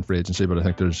here in free agency, but I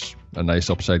think there's a nice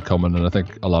upside coming, and I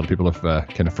think a lot of people have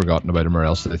kind of forgotten about him, or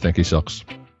else they think he sucks.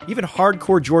 Even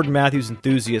hardcore Jordan Matthews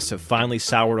enthusiasts have finally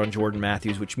soured on Jordan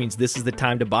Matthews, which means this is the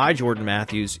time to buy Jordan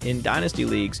Matthews in Dynasty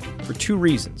Leagues for two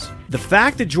reasons. The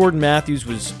fact that Jordan Matthews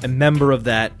was a member of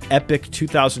that epic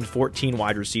 2014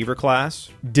 wide receiver class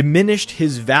diminished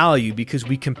his value because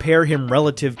we compare him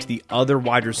relative to the other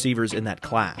wide receivers in that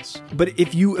class. But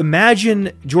if you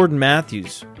imagine Jordan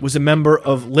Matthews was a member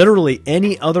of literally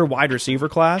any other wide receiver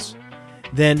class,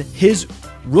 then his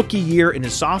rookie year and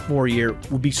his sophomore year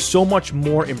would be so much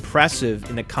more impressive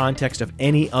in the context of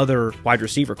any other wide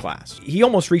receiver class. He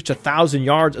almost reached 1,000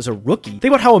 yards as a rookie. Think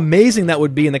about how amazing that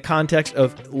would be in the context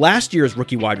of last year's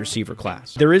rookie wide receiver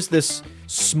class. There is this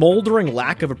smoldering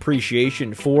lack of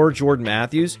appreciation for Jordan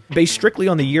Matthews based strictly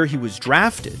on the year he was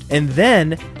drafted. And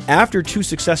then, after two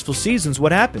successful seasons,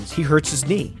 what happens? He hurts his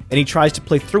knee, and he tries to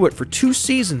play through it. For 2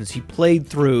 seasons, he played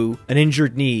through an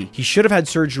injured knee. He should have had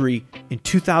surgery in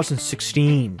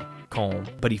 2016, Colm,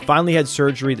 but he finally had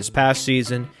surgery this past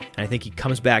season, and I think he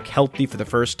comes back healthy for the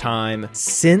first time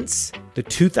since the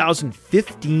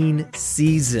 2015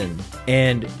 season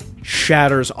and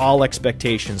shatters all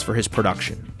expectations for his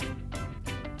production.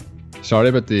 Sorry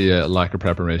about the lack of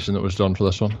preparation that was done for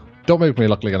this one. Don't make me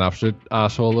look like an absolute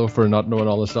asshole, though, for not knowing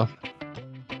all this stuff.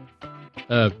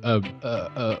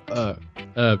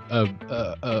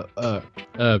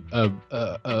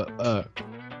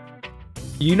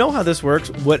 You know how this works.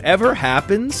 Whatever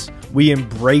happens, we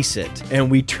embrace it,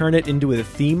 and we turn it into a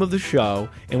theme of the show,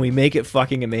 and we make it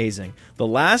fucking amazing. The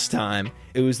last time,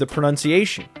 it was the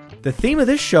pronunciation. The theme of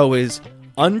this show is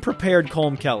Unprepared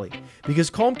Colm Kelly,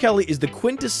 because Colm Kelly is the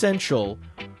quintessential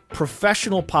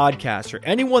professional podcaster.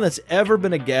 Anyone that's ever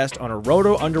been a guest on a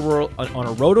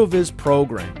RotoViz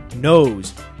program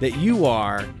knows that you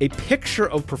are a picture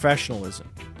of professionalism.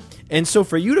 And so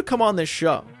for you to come on this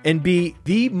show and be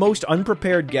the most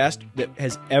unprepared guest that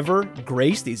has ever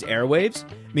graced these airwaves,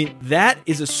 I mean, that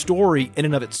is a story in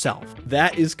and of itself.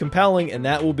 That is compelling, and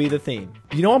that will be the theme.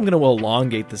 You know I'm going to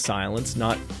elongate the silence,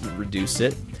 not reduce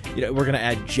it. You know, we're going to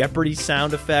add Jeopardy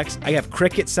sound effects. I have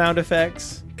cricket sound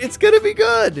effects. It's going to be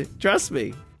good. Trust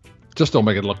me. Just don't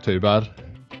make it look too bad.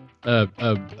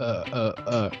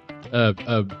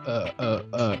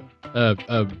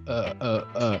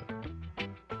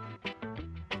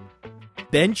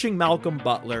 Benching Malcolm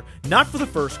Butler, not for the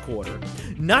first quarter,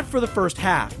 not for the first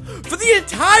half, for the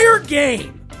entire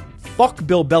game. Fuck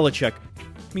Bill Belichick.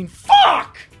 I mean,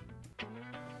 fuck!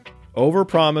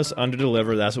 Overpromise,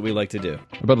 underdeliver. That's what we like to do.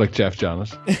 A bit like Jeff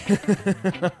Janis.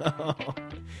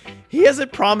 He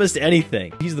hasn't promised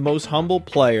anything. He's the most humble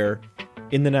player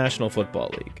in the National Football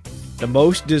League. The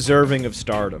most deserving of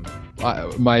stardom.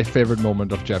 My favorite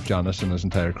moment of Jeff Janis in his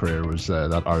entire career was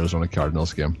that Arizona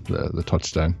Cardinals game, the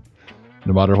touchdown.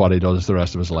 No matter what he does the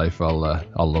rest of his life, I'll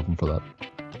love him for that.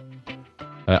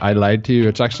 I lied to you.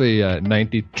 It's actually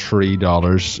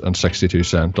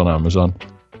 $93.62 on Amazon.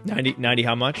 90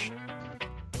 how much?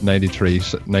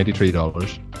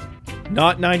 $93.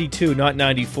 Not 92, not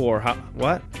 94.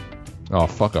 What? Oh,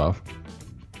 fuck off.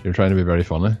 You're trying to be very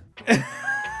funny.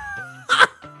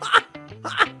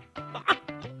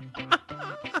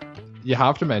 You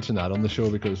have to mention that on the show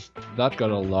because that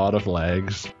got a lot of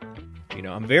legs. You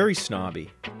know, I'm very snobby.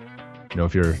 You know,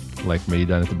 if you're like me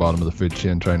down at the bottom of the food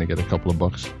chain trying to get a couple of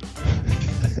bucks.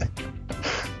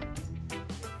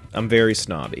 I'm very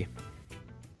snobby.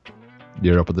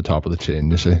 You're up at the top of the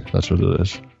chain, you see. That's what it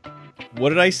is. What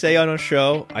did I say on a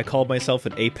show? I called myself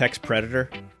an apex predator.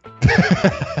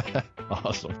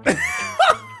 Awesome.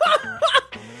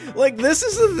 Like, this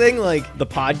is the thing, like, the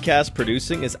podcast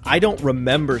producing is I don't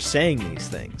remember saying these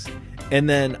things. And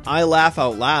then I laugh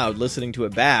out loud listening to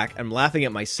it back. I'm laughing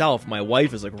at myself. My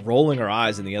wife is, like, rolling her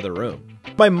eyes in the other room.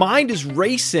 My mind is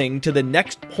racing to the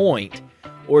next point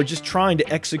or just trying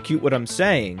to execute what I'm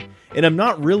saying. And I'm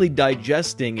not really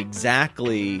digesting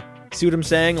exactly, see what I'm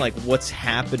saying? Like, what's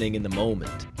happening in the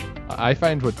moment. I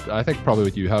think probably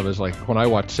what you have is like when I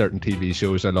watch certain TV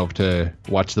shows, I love to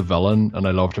watch the villain and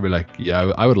I love to be like,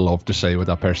 yeah, I would love to say what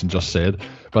that person just said.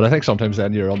 But I think sometimes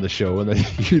then you're on the show and then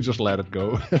you just let it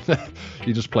go.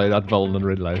 You just play that villain in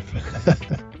real life.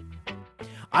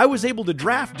 I was able to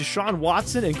draft Deshaun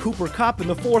Watson and Cooper Kupp in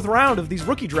the 4th round of these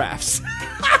rookie drafts.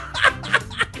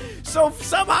 So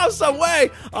somehow, some way,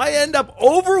 I end up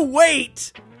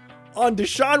overweight on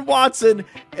Deshaun Watson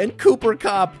and Cooper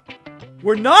Kupp.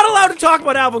 We're not allowed to talk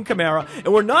about Alvin Kamara,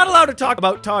 and we're not allowed to talk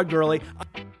about Todd Gurley.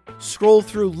 Scroll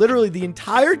through literally the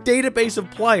entire database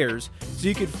of players so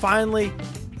you could finally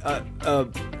on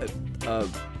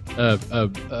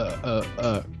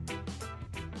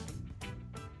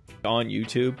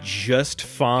YouTube just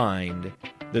find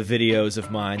the videos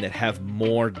of mine that have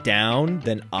more down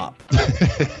than up.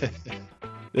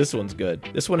 This one's good.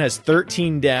 This one has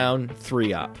 13 down,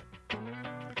 3 up.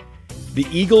 The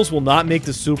Eagles will not make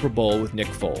the Super Bowl with Nick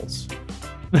Foles.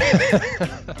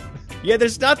 Yeah,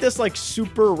 there's not this like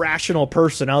super rational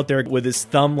person out there with his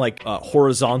thumb like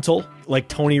horizontal, like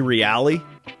Tony Reale,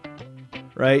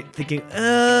 right? Thinking,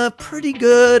 pretty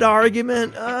good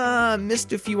argument.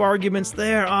 Missed a few arguments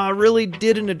there. Really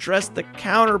didn't address the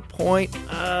counterpoint.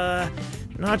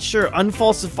 Not sure.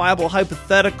 Unfalsifiable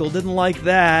hypothetical. Didn't like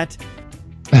that.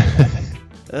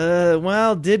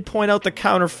 Well, did point out the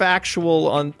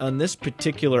counterfactual on this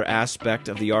particular aspect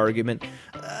of the argument.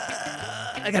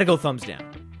 I gotta go thumbs down.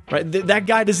 Right? That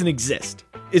guy doesn't exist.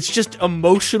 It's just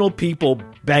emotional people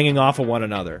banging off of one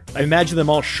another. I imagine them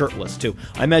all shirtless, too.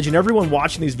 I imagine everyone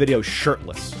watching these videos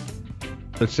shirtless.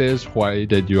 It says, why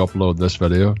did you upload this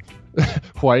video?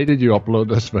 Why did you upload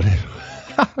this video?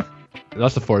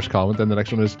 That's the first comment. Then the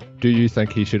next one is, do you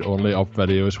think he should only up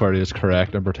videos where he is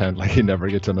correct and pretend like he never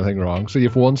gets anything wrong? So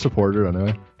you've one supporter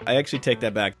anyway. I actually take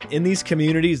that back. In these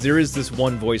communities, there is this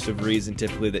one voice of reason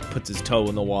typically that puts his toe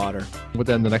in the water. But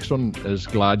then the next one is,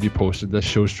 glad you posted this,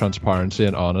 shows transparency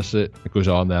and honesty. It goes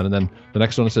on then. And then the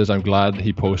next one says, I'm glad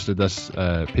he posted this.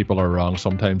 People are wrong.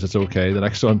 Sometimes it's okay. The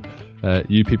next one,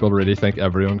 you people really think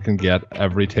everyone can get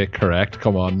every take correct.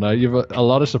 Come on now. You've a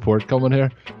lot of support coming here.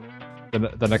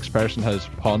 The next person has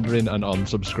pondering and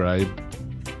unsubscribe.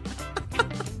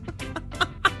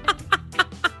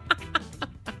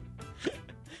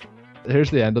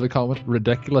 Here's the end of the comment.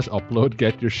 Ridiculous upload.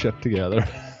 Get your shit together.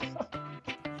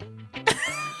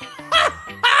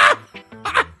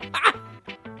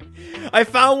 I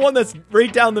found one that's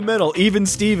right down the middle. Even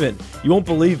Steven. You won't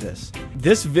believe this.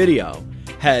 This video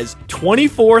has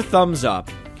 24 thumbs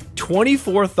up,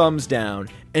 24 thumbs down,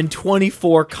 and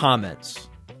 24 comments.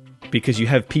 Because you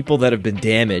have people that have been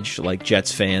damaged, like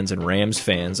Jets fans and Rams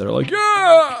fans, that are like,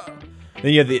 yeah!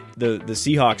 Then you have the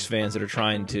Seahawks fans that are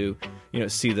trying to,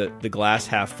 see the glass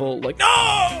half full, like,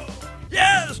 no!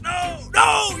 Yes! No!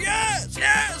 No! Yes!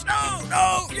 Yes! No!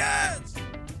 No! Yes!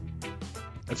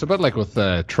 It's a bit like with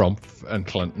Trump and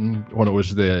Clinton when it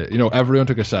was everyone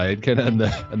took a side kind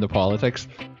of in the politics.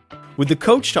 With the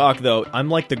coach talk, though, I'm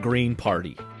like the Green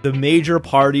Party. The major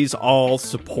parties all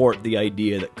support the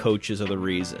idea that coaches are the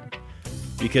reason.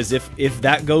 Because if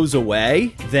that goes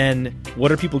away, then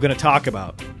what are people going to talk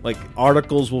about? Like,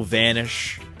 articles will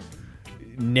vanish,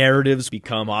 narratives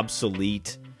become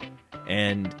obsolete,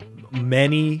 and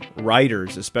many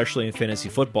writers, especially in fantasy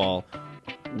football,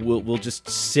 will just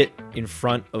sit in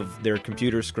front of their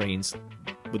computer screens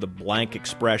with a blank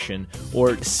expression,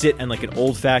 or sit on like an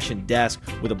old-fashioned desk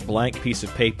with a blank piece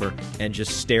of paper and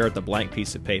just stare at the blank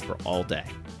piece of paper all day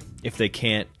if they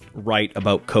can't write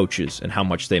about coaches and how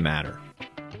much they matter.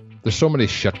 There's so many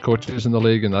shit coaches in the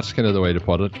league, and that's kind of the way to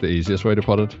put it, the easiest way to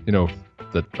put it,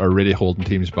 that are really holding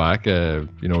teams back. If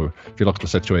you look at the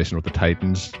situation with the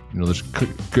Titans, there's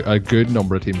a good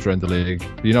number of teams around the league.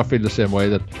 Do you not feel the same way,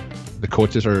 that the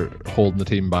coaches are holding the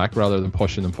team back rather than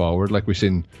pushing them forward? Like we've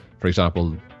seen, for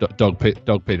example, Doug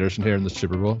Peterson here in the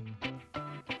Super Bowl.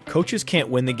 Coaches can't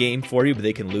win the game for you, but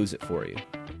they can lose it for you.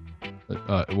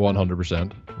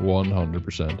 100%.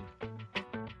 100%.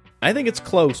 I think it's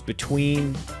close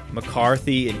between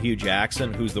McCarthy and Hugh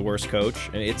Jackson, who's the worst coach.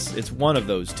 And it's one of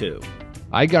those two.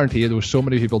 I guarantee you there were so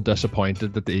many people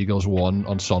disappointed that the Eagles won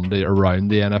on Sunday around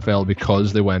the NFL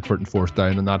because they went for it in fourth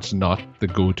down, and that's not the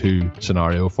go-to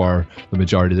scenario for the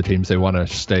majority of the teams. They want to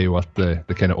stay with the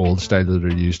kind of old style that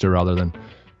they're used to rather than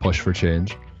push for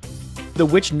change. The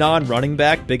which non-running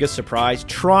back biggest surprise?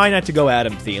 Try not to go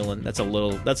Adam Thielen. That's a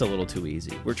little too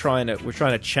easy. We're trying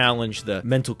to challenge the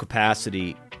mental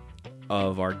capacity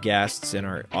of our guests and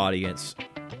our audience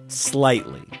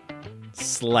slightly.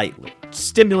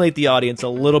 Stimulate the audience a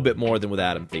little bit more than with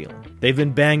Adam Thielen. They've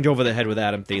been banged over the head with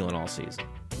Adam Thielen all season.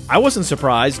 I wasn't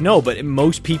surprised, no, but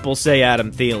most people say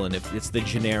Adam Thielen if it's the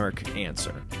generic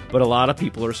answer. But a lot of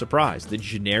people are surprised. The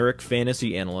generic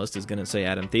fantasy analyst is going to say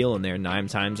Adam Thielen there 9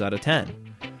 times out of 10.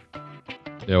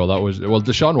 Yeah,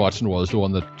 Deshaun Watson was the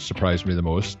one that surprised me the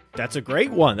most. That's a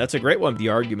great one. The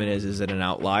argument is it an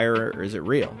outlier or is it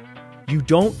real? You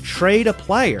don't trade a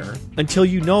player until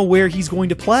you know where he's going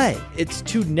to play. It's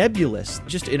too nebulous.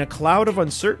 Just in a cloud of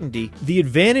uncertainty, the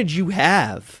advantage you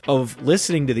have of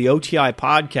listening to the OTI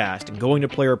podcast and going to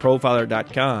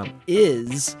playerprofiler.com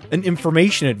is an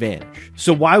information advantage.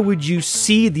 So why would you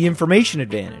cede the information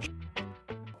advantage?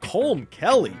 Colm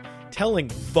Kelly telling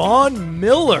Von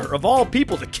Miller, of all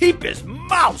people, to keep his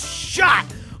mouth shut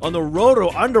on the Roto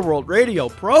Underworld radio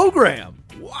program.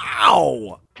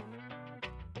 Wow!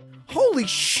 Holy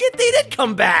shit, they did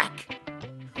come back!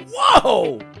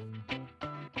 Whoa!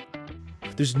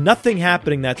 There's nothing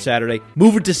happening that Saturday.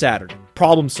 Move it to Saturday.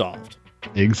 Problem solved.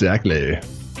 Exactly.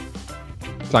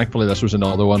 Thankfully, this was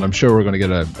another one. I'm sure we're going to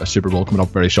get a Super Bowl coming up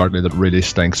very shortly that really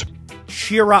stinks.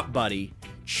 Cheer up, buddy.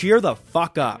 Cheer the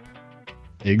fuck up.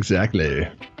 Exactly.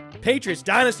 Patriots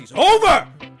Dynasty's over!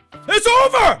 It's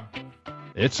over!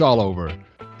 It's all over.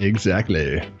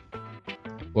 Exactly.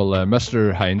 Well,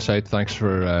 Mr. Hindsight, thanks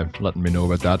for letting me know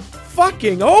about that.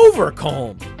 Fucking over,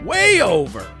 Colm. Way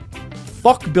over.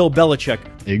 Fuck Bill Belichick.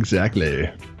 Exactly.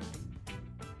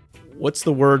 What's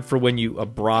the word for when a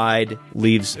bride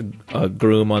leaves a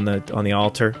groom on the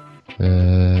altar?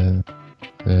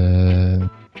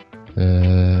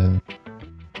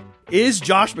 Is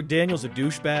Josh McDaniels a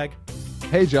douchebag?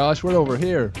 Hey Josh, we're over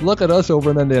here. Look at us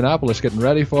over in Indianapolis getting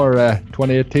ready for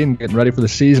 2018, getting ready for the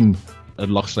season. It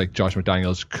looks like Josh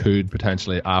McDaniels could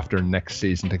potentially, after next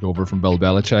season, take over from Bill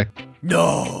Belichick.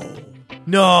 No.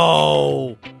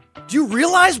 Do you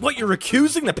realize what you're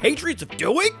accusing the Patriots of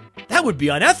doing? That would be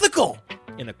unethical.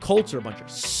 And the Colts are a bunch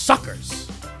of suckers.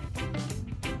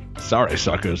 Sorry,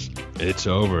 suckers. It's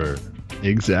over.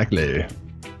 Exactly.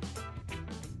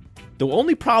 The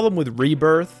only problem with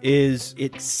Rebirth is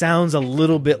it sounds a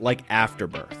little bit like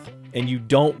Afterbirth. And you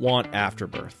don't want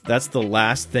afterbirth. That's the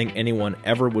last thing anyone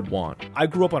ever would want. I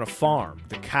grew up on a farm.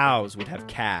 The cows would have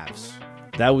calves.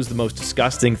 That was the most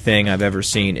disgusting thing I've ever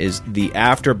seen, is the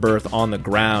afterbirth on the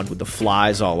ground with the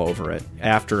flies all over it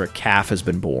after a calf has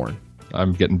been born.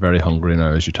 I'm getting very hungry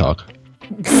now as you talk.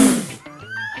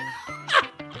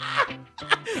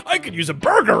 I could use a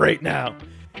burger right now.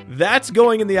 That's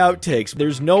going in the outtakes.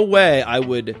 There's no way I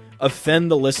would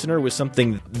offend the listener with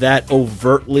something that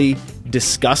overtly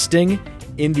disgusting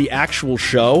in the actual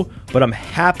show, but I'm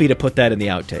happy to put that in the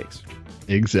outtakes.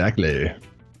 Exactly.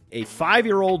 A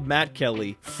 5-year-old Matt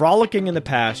Kelly frolicking in the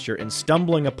pasture and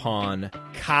stumbling upon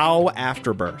cow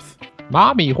afterbirth.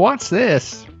 Mommy, what's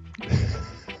this?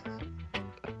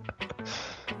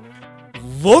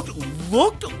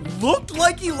 Looked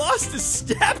like he lost his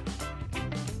step.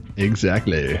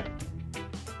 Exactly.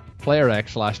 Player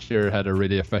X last year had a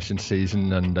really efficient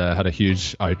season and had a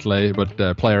huge outlay,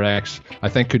 but Player X, I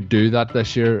think, could do that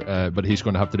this year, but he's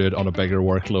going to have to do it on a bigger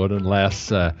workload and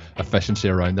less efficiency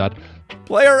around that.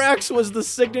 Player X was the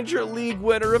signature league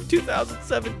winner of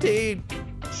 2017.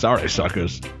 Sorry,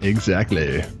 suckers.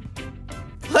 Exactly.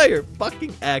 Player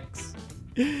fucking X.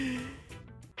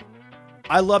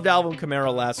 I loved Alvin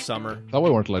Kamara last summer. Thought we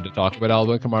weren't allowed to talk about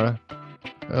Alvin Kamara.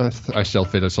 I still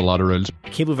feel it's a lot of rules. I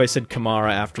can't believe I said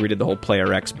Kamara after we did the whole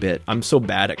Player X bit. I'm so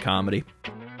bad at comedy.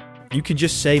 You can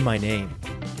just say my name.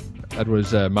 It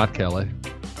was Matt Kelly.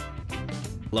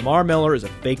 Lamar Miller is a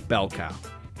fake bell cow.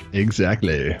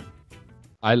 Exactly.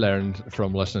 I learned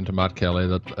from listening to Matt Kelly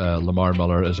that Lamar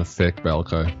Miller is a fake bell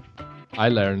cow. I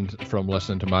learned from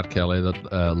listening to Matt Kelly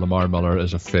that Lamar Miller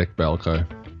is a fake bell cow.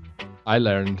 I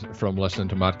learned from listening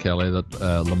to Matt Kelly that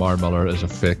Lamar Miller is a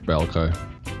fake bell cow.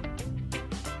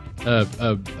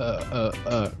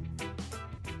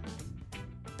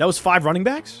 That was 5 running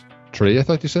backs? 3, I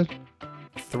thought you said?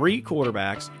 3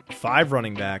 quarterbacks, 5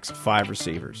 running backs, 5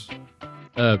 receivers.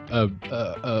 You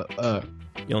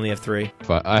only have 3?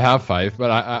 I have 5,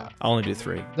 but I'll only do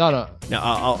 3. No. No,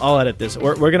 I'll edit this.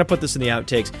 We're going to put this in the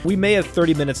outtakes. We may have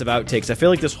 30 minutes of outtakes. I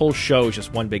feel like this whole show is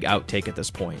just one big outtake at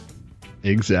this point.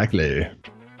 Exactly.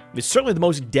 It's certainly the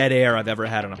most dead air I've ever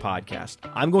had on a podcast.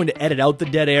 I'm going to edit out the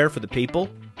dead air for the people,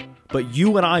 but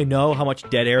you and I know how much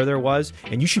dead air there was,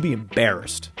 and you should be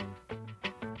embarrassed.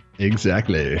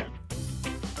 Exactly.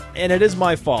 And it is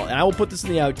my fault, and I will put this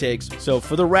in the outtakes. So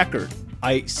for the record,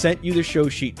 I sent you the show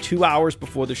sheet 2 hours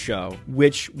before the show,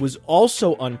 which was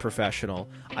also unprofessional.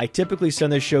 I typically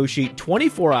send the show sheet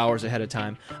 24 hours ahead of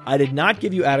time. I did not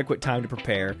give you adequate time to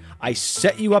prepare. I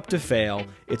set you up to fail.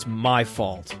 It's my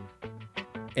fault.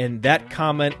 And that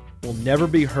comment will never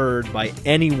be heard by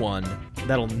anyone.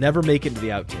 That'll never make it into the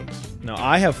outtakes. Now,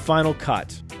 I have final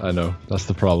cut. I know. That's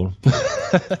the problem.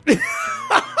 I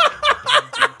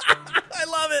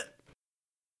love it.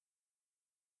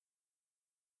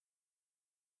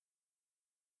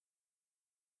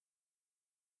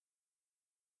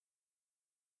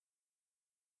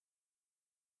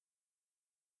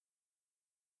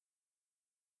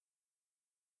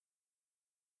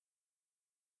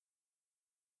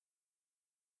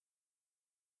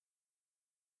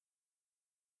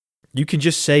 You can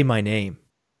just say my name.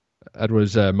 It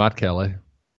was Matt Kelly.